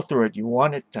you're gonna go through it, you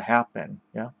want it to happen,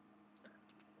 yeah?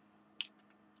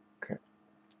 Okay.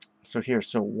 So here,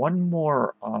 so one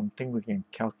more thing we can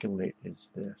calculate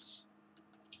is this.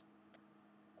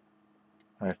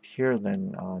 If here,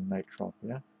 then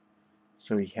nitropia.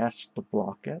 So he has to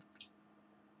block it.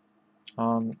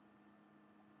 Um,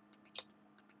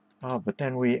 but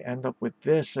then we end up with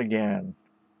this again.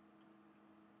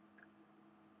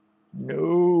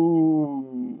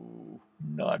 No,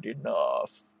 not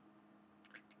enough.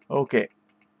 Okay.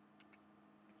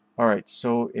 All right.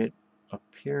 So it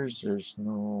appears there's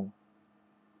no.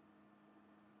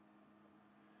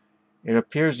 It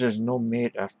appears there's no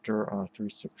mate after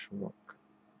 3/6 rook.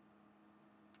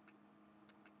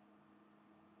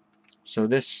 So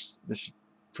this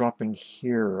dropping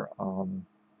here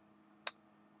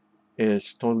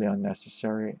is totally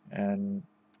unnecessary, and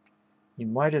you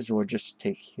might as well just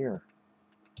take here.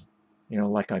 You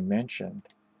know, like I mentioned.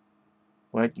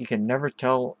 But you can never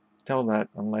tell that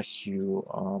unless you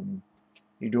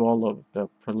do all of the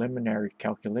preliminary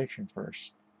calculation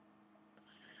first.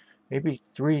 Maybe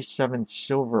 3/7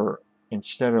 silver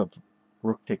instead of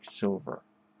rook takes silver.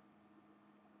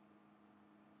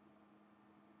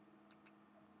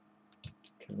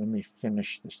 Okay, let me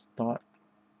finish this thought.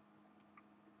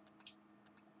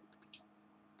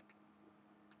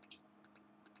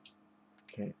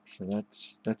 Okay, so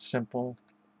that's simple.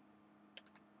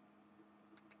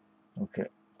 Okay,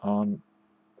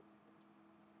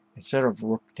 instead of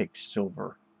rook takes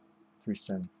silver,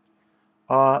 3/7.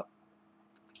 Uh,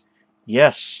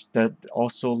 yes, that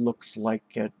also looks like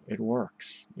it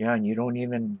works. Yeah, and you don't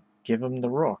even give him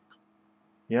the rook.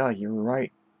 Yeah, you're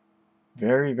right.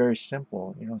 Very, very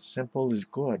simple. You know, simple is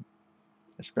good,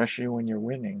 especially when you're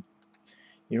winning.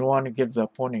 You don't want to give the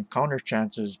opponent counter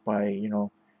chances by, you know,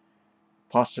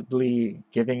 possibly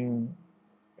giving,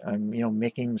 you know,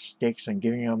 making mistakes and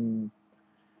giving them,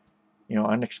 you know,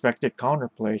 unexpected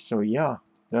counterplay. So yeah,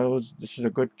 this is a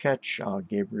good catch,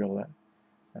 Gabriel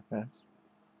FS.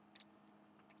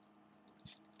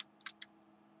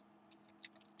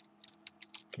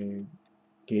 Okay,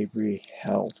 Gabriel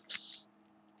helps.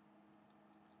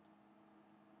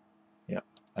 Yeah,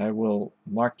 I will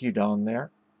mark you down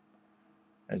there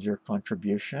as your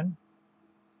contribution.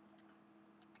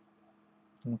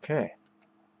 Okay.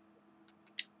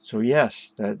 So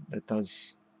yes, that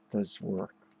does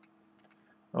work.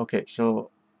 Okay,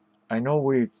 so I know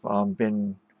we've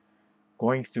been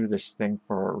going through this thing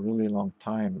for a really long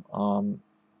time.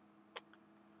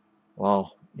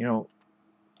 Well, you know,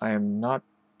 I am not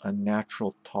a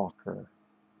natural talker.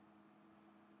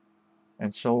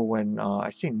 And so when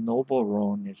I see Noble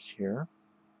Roan is here,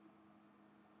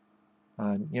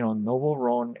 you know, Noble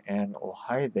Roan and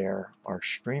Ohai there are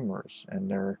streamers, and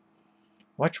they're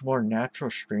much more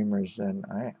natural streamers than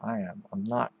I am. I'm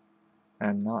not.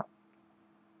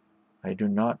 I do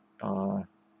not, you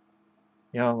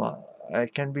know, I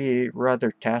can be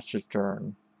rather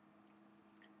taciturn.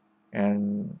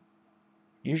 And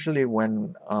usually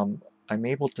when I'm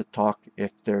able to talk,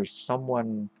 if there's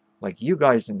someone like you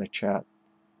guys in the chat,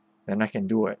 then I can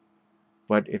do it.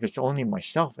 But if it's only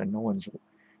myself and no one's,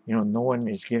 you know, no one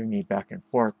is giving me back and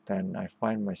forth, then I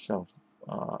find myself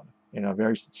in a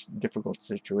very difficult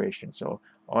situation. So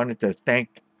I wanted to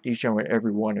thank each and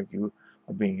every one of you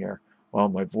for being here. Well,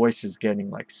 my voice is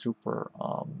getting like super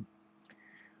a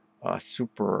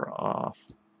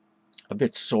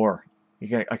bit sore.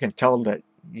 I can tell that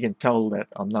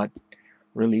I'm not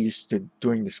really used to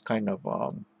doing this kind of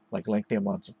like lengthy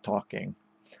amounts of talking.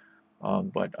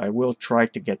 But I will try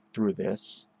to get through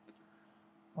this.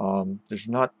 There's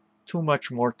not too much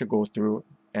more to go through,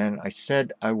 and I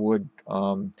said I would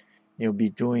you know, be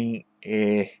doing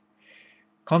a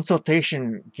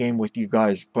consultation game with you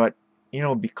guys, but you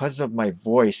know, because of my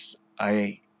voice,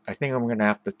 I think I'm gonna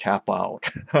have to tap out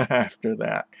after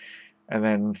that, and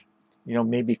then you know,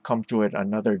 maybe come to it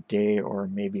another day or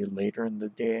maybe later in the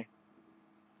day.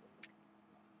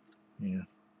 Yeah.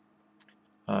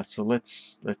 So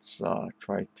let's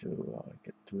try to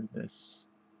get through this.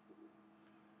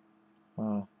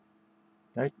 Uh,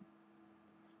 that,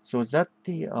 so is that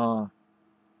the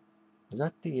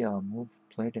move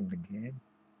played in the game?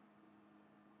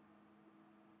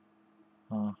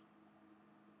 Uh,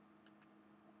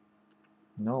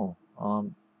 no.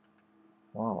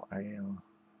 Wow. I'm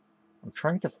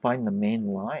trying to find the main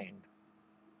line,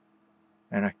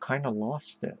 and I kind of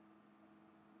lost it.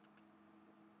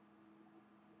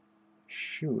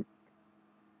 shoot.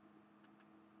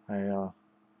 I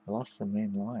lost the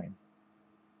main line.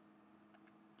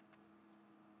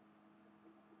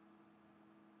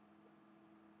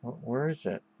 Where is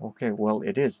it? Okay, well,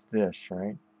 it is this,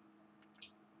 right?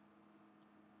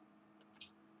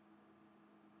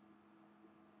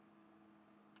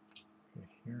 Okay,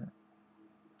 here.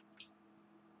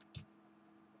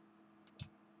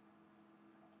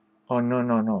 Oh, no,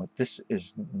 no, no. This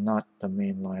is not the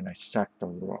main line. I sacked the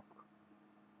rook.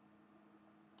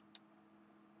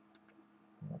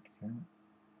 Okay.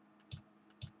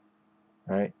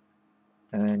 Right?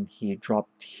 And then he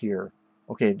dropped here.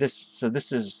 Okay, so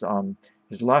this is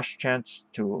his last chance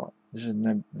to, this is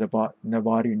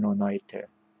Nebari no Naite.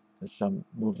 It's some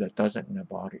move that doesn't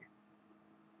Nebari.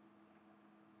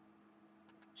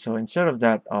 So instead of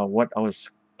that, what I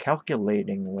was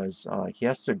calculating was he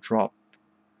has to drop.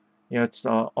 You know, it's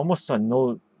almost a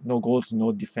no goals,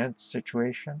 no defense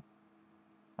situation.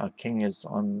 King is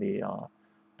on the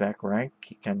back rank.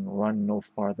 He can run no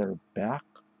farther back.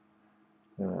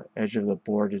 The edge of the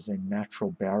board is a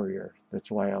natural barrier. That's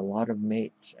why a lot of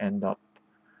mates end up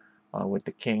with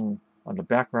the king on the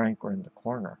back rank or in the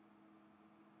corner.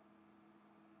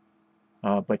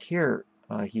 But here,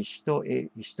 he still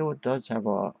does have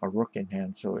a rook in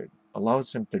hand, so it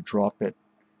allows him to drop it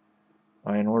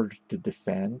in order to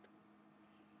defend.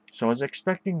 So I was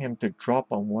expecting him to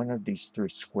drop on one of these three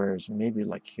squares, maybe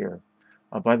like here.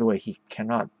 By the way, he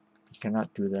cannot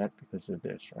do that because of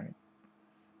this, right?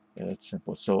 Yeah, that's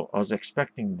simple. So I was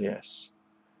expecting this.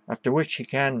 After which he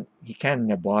can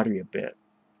nebari a bit.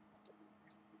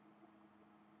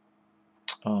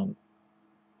 And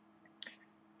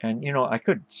you know, I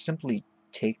could simply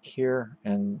take here,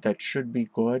 and that should be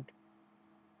good.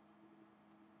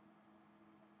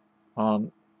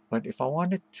 But if I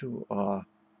wanted to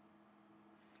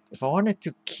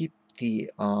keep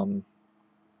the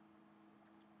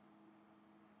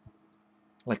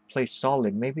like play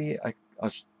solid, maybe I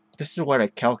was, this is what I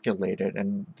calculated,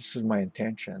 and this is my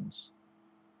intentions.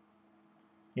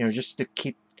 You know, just to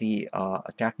keep the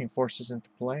attacking forces into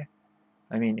play.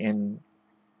 I mean,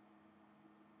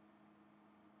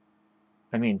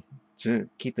 to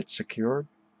keep it secured.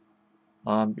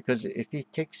 Because if he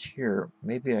takes here,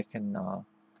 maybe I can,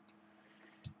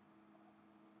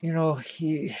 you know,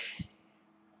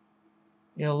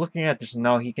 looking at this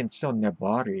now, he can still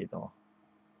nebari though.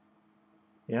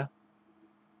 Yeah.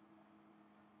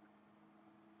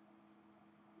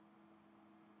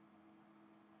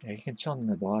 Yeah, he can still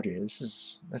nebari.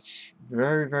 That's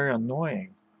very, very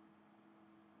annoying.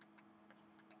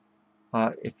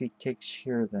 If he takes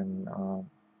here, then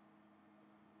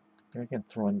I can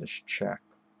throw in this check.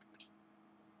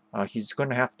 He's going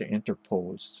to have to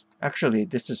interpose. Actually,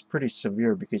 this is pretty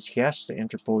severe because he has to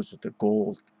interpose with the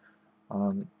gold.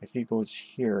 If he goes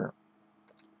here,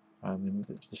 then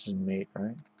this is mate,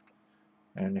 right?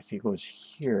 And if he goes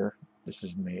here, this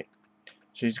is mate.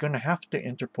 So he's going to have to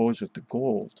interpose with the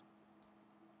gold.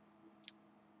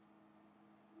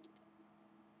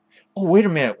 Oh, wait a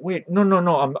minute. Wait, no, no,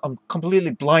 no. I'm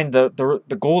completely blind.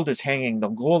 The gold is hanging. The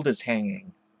gold is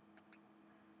hanging.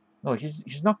 No,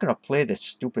 he's not gonna play this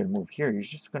stupid move here. He's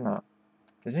just gonna,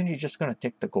 isn't he just gonna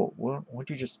take the gold? Won't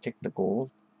you just take the gold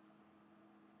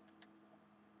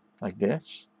like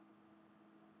this?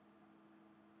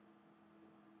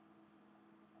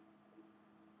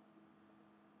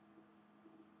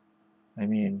 I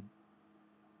mean,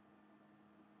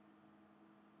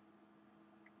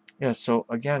 yeah. So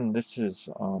again, this is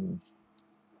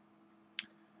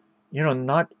you know,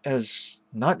 not as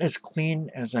clean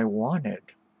as I wanted.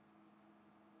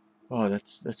 Oh,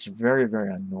 that's very,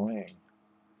 very annoying.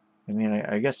 I mean,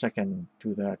 I guess I can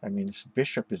do that. I mean, this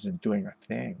bishop isn't doing a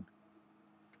thing.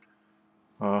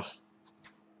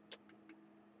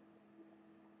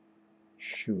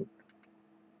 Shoot.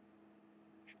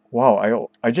 Wow,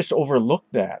 I just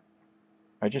overlooked that.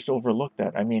 I just overlooked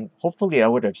that. I mean, hopefully I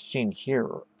would have seen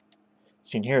here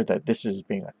that this is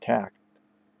being attacked.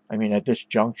 I mean, at this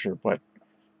juncture, but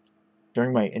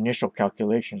during my initial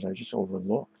calculations, I just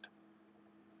overlooked.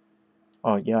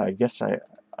 Oh yeah, I guess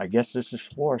this is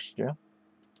forced, yeah.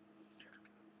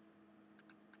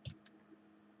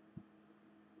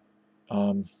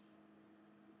 Um,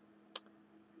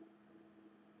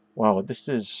 wow, this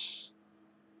is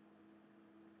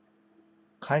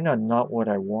kind of not what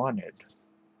I wanted.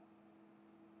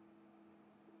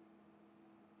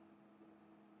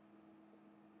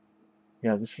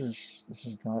 Yeah, this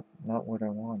is not what I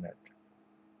wanted.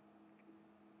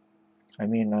 I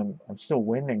mean, I'm still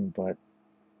winning, but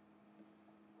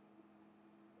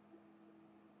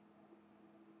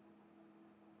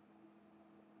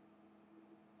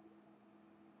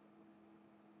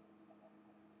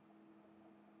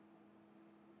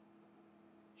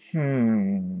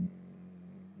Hmm.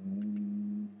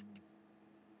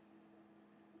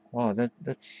 Wow,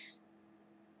 that's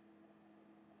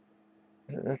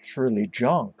really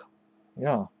junk.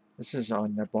 Yeah, this is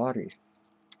on the body.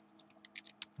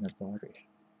 The body.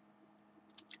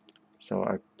 So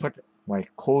I put my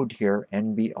code here,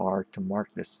 NBR, to mark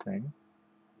this thing.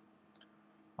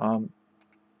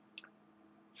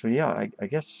 So yeah, I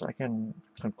guess I can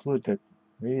conclude that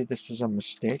maybe this was a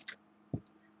mistake.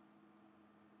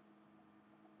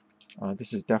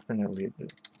 This is definitely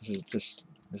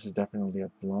this is definitely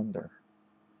a blunder.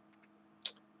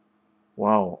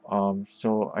 Wow.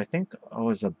 So I think I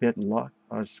was I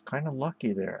was kind of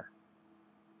lucky there.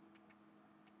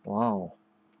 Wow.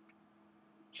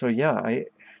 So yeah,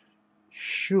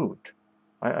 shoot.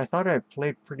 I thought I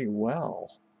played pretty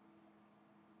well.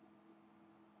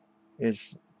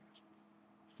 Is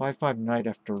 5-5 knight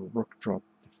after rook drop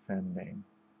defending.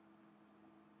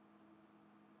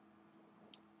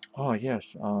 Oh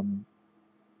yes.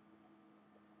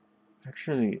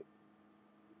 Actually,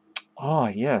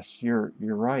 yes, you're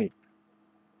right.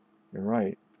 You're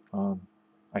right. Um,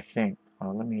 I think.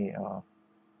 Let me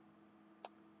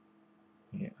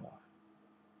yeah,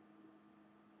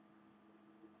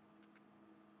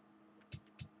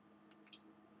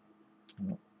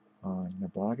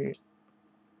 Nabati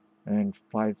and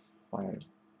 5-5.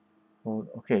 Well,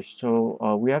 okay,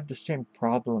 so we have the same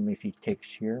problem if he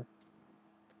takes here.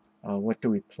 What do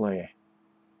we play?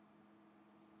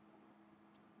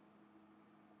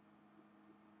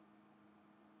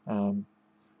 Um,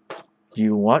 do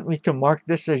you want me to mark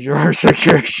this as your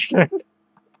suggestion?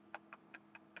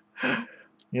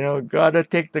 You know, gotta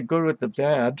take the good with the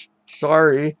bad.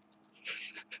 Sorry.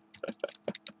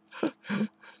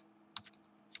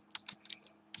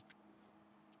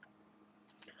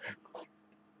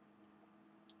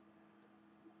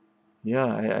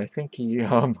 Yeah, I think he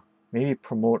maybe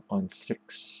promote on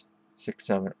 6-7.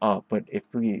 But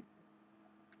if we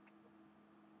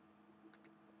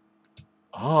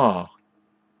ah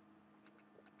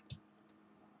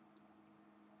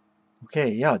okay,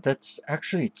 yeah, that's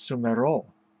actually Tsumero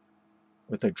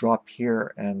with a drop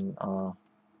here and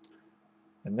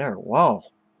there. Wow.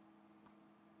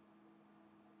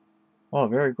 Oh,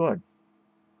 very good.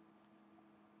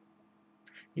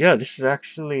 Yeah, this is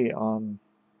actually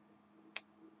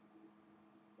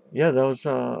yeah, that was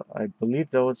I believe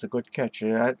that was a good catch.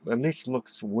 It at least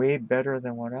looks way better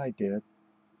than what I did.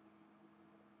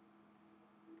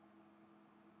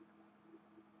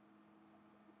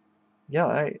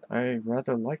 Yeah, I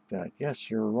rather like that.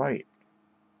 Yes, you're right.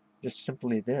 Just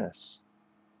simply this.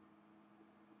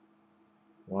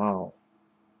 Wow.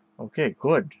 Okay,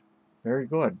 good. Very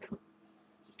good.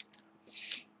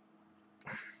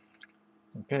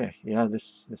 Okay, yeah,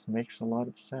 this makes a lot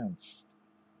of sense.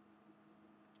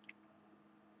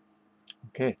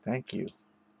 Okay, thank you.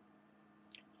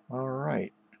 All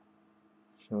right.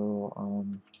 So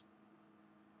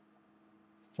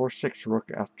 4-6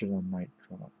 rook after the knight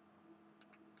drop.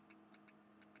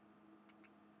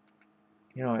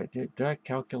 You know, did I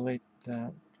calculate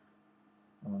that?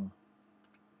 Uh,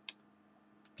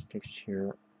 takes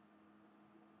here.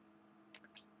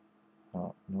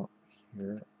 No,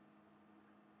 here.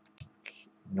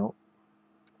 Nope.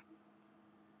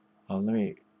 Let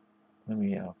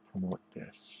me promote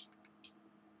this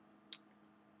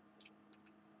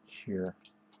here.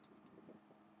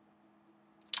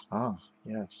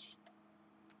 Yes.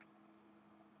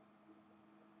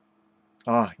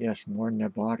 Yes, more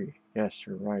Nebati. Yes,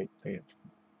 you're right.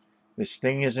 This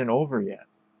thing isn't over yet.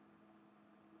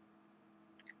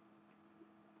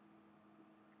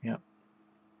 Yeah,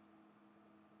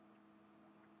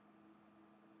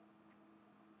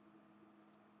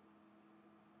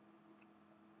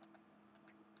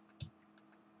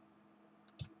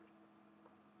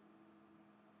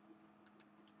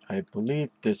 I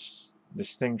believe this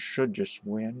thing should just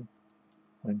win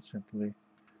simply.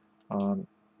 Um,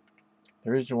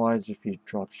 the reason why is if he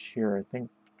drops here, I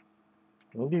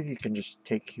believe you can just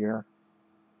take here.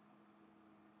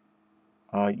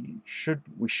 We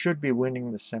should be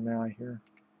winning the semi here.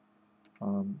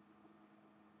 Um,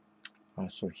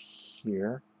 so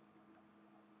here,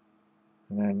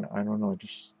 and then I don't know,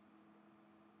 just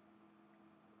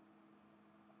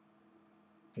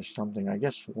something. I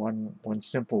guess one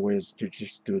simple way is to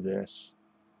just do this.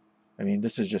 I mean,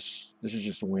 this is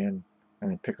just win,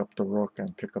 and then pick up the rook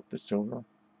and pick up the silver.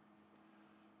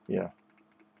 Yeah.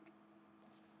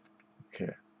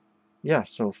 Okay. Yeah.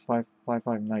 So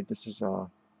 5-5 knight. This is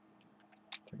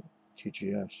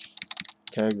TGS.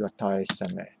 Tegatai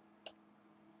Seme.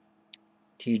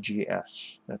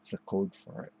 TGS. That's the code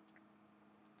for it.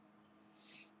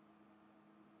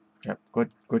 Yep,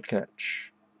 good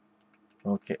catch.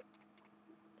 Okay,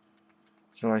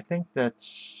 so I think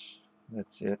that's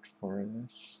it for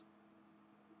this.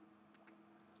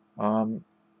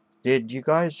 Did you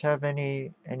guys have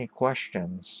any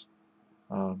questions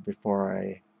before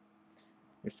I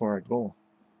go?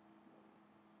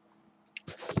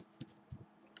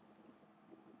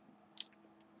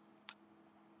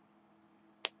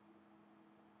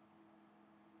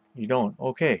 You don't?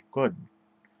 Okay, good.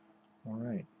 All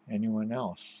right. Anyone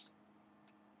else?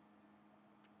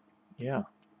 Yeah.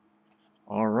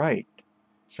 All right.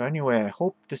 So anyway, I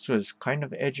hope this was kind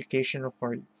of educational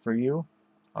for you.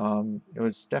 It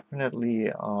was definitely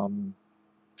you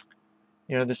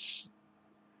know this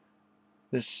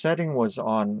setting was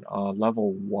on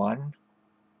level 1,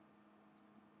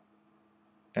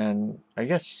 and I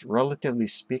guess relatively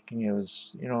speaking, it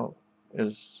was it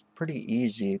was pretty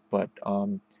easy. But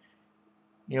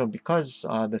because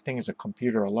the thing is a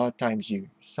computer, a lot of times you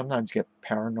sometimes get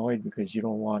paranoid because you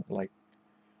don't want like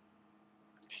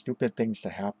stupid things to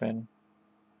happen.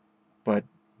 But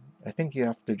I think you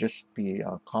have to just be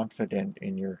confident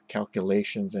in your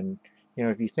calculations, and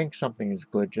if you think something is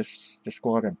good, just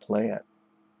go out and play it.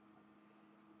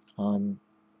 Um,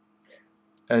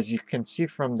 as you can see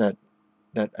from that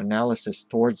analysis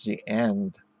towards the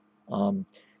end, um,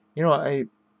 you know, I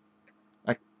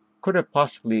could have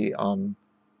possibly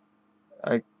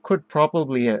I could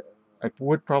probably I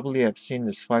would probably have seen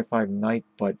this 5-5 knight,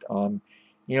 but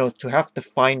to have to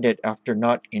find it after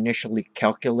not initially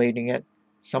calculating it,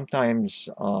 sometimes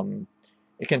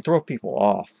it can throw people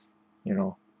off, you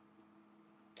know.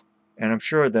 And I'm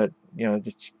sure that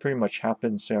this pretty much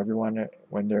happens to everyone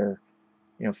when they're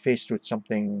faced with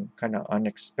something kind of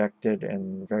unexpected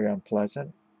and very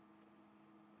unpleasant.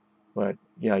 But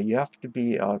yeah, you have to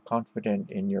be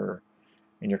confident in your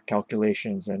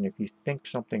calculations, and if you think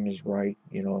something is right,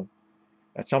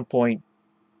 at some point,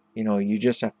 you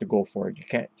just have to go for it. You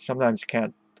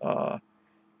can't uh,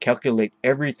 calculate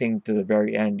everything to the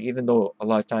very end, even though a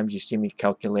lot of times you see me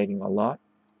calculating a lot.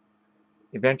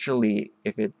 Eventually,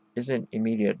 if it isn't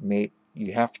immediate mate,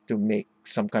 you have to make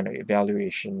some kind of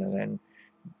evaluation and then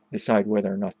decide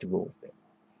whether or not to go with it.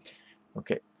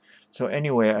 Okay. So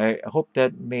anyway, I hope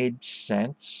that made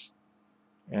sense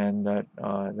and that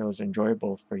was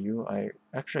enjoyable for you. I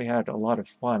actually had a lot of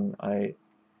fun.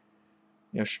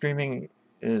 Streaming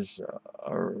is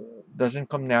doesn't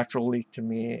come naturally to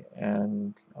me,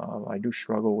 and I do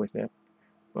struggle with it.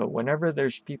 But whenever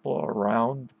there's people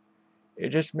around, it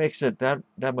just makes it that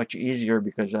much easier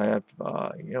because I have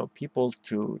people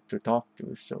to talk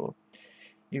to. So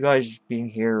you guys being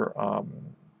here,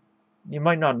 you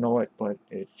might not know it, but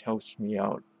it helps me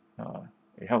out.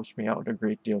 It helps me out a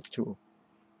great deal too.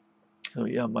 So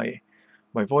yeah,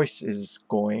 my voice is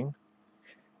going.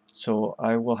 So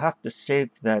I will have to save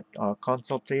that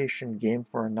consultation game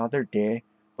for another day.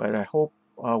 But I hope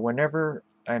whenever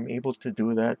I'm able to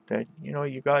do that, that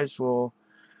you guys will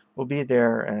be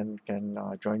there and can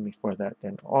join me for that.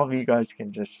 Then all of you guys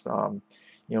can just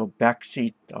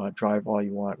backseat drive all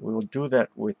you want. We will do that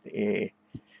with a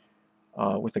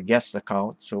guest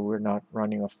account, so we're not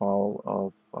running afoul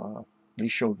of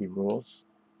lishogi rules,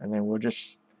 and then we'll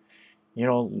just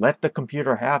let the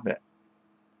computer have it.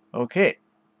 Okay.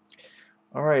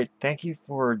 All right. Thank you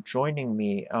for joining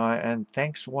me, and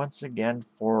thanks once again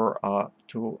for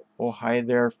to oh hi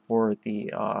there for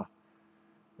the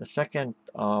second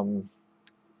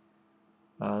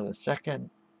the second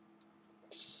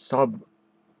sub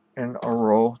in a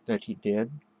row that he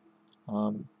did.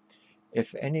 Um,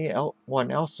 if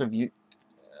anyone else of you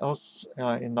else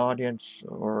in the audience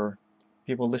or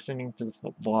people listening to the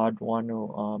VOD want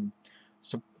to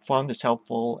found this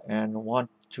helpful and want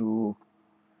to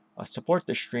support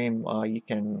the stream, you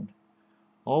can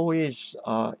always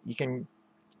you can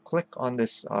click on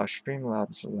this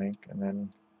Streamlabs link, and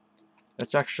then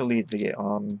that's actually the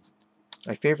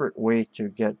my favorite way to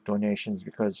get donations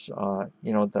because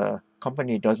the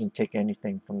company doesn't take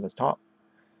anything from the top,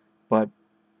 but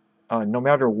no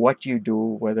matter what you do,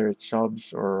 whether it's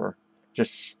subs or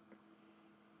just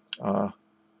uh,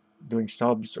 doing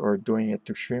subs or doing it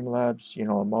through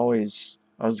Streamlabs,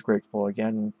 I was grateful.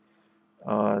 Again,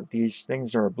 these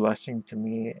things are a blessing to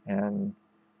me, and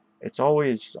it's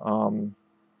always um,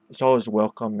 it's always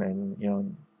welcome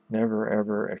and never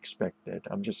ever expected.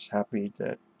 I'm just happy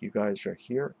that you guys are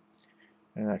here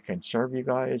and I can serve you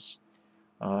guys.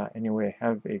 Anyway,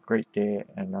 have a great day,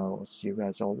 and I'll see you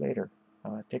guys all later.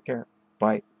 Take care.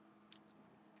 Bye.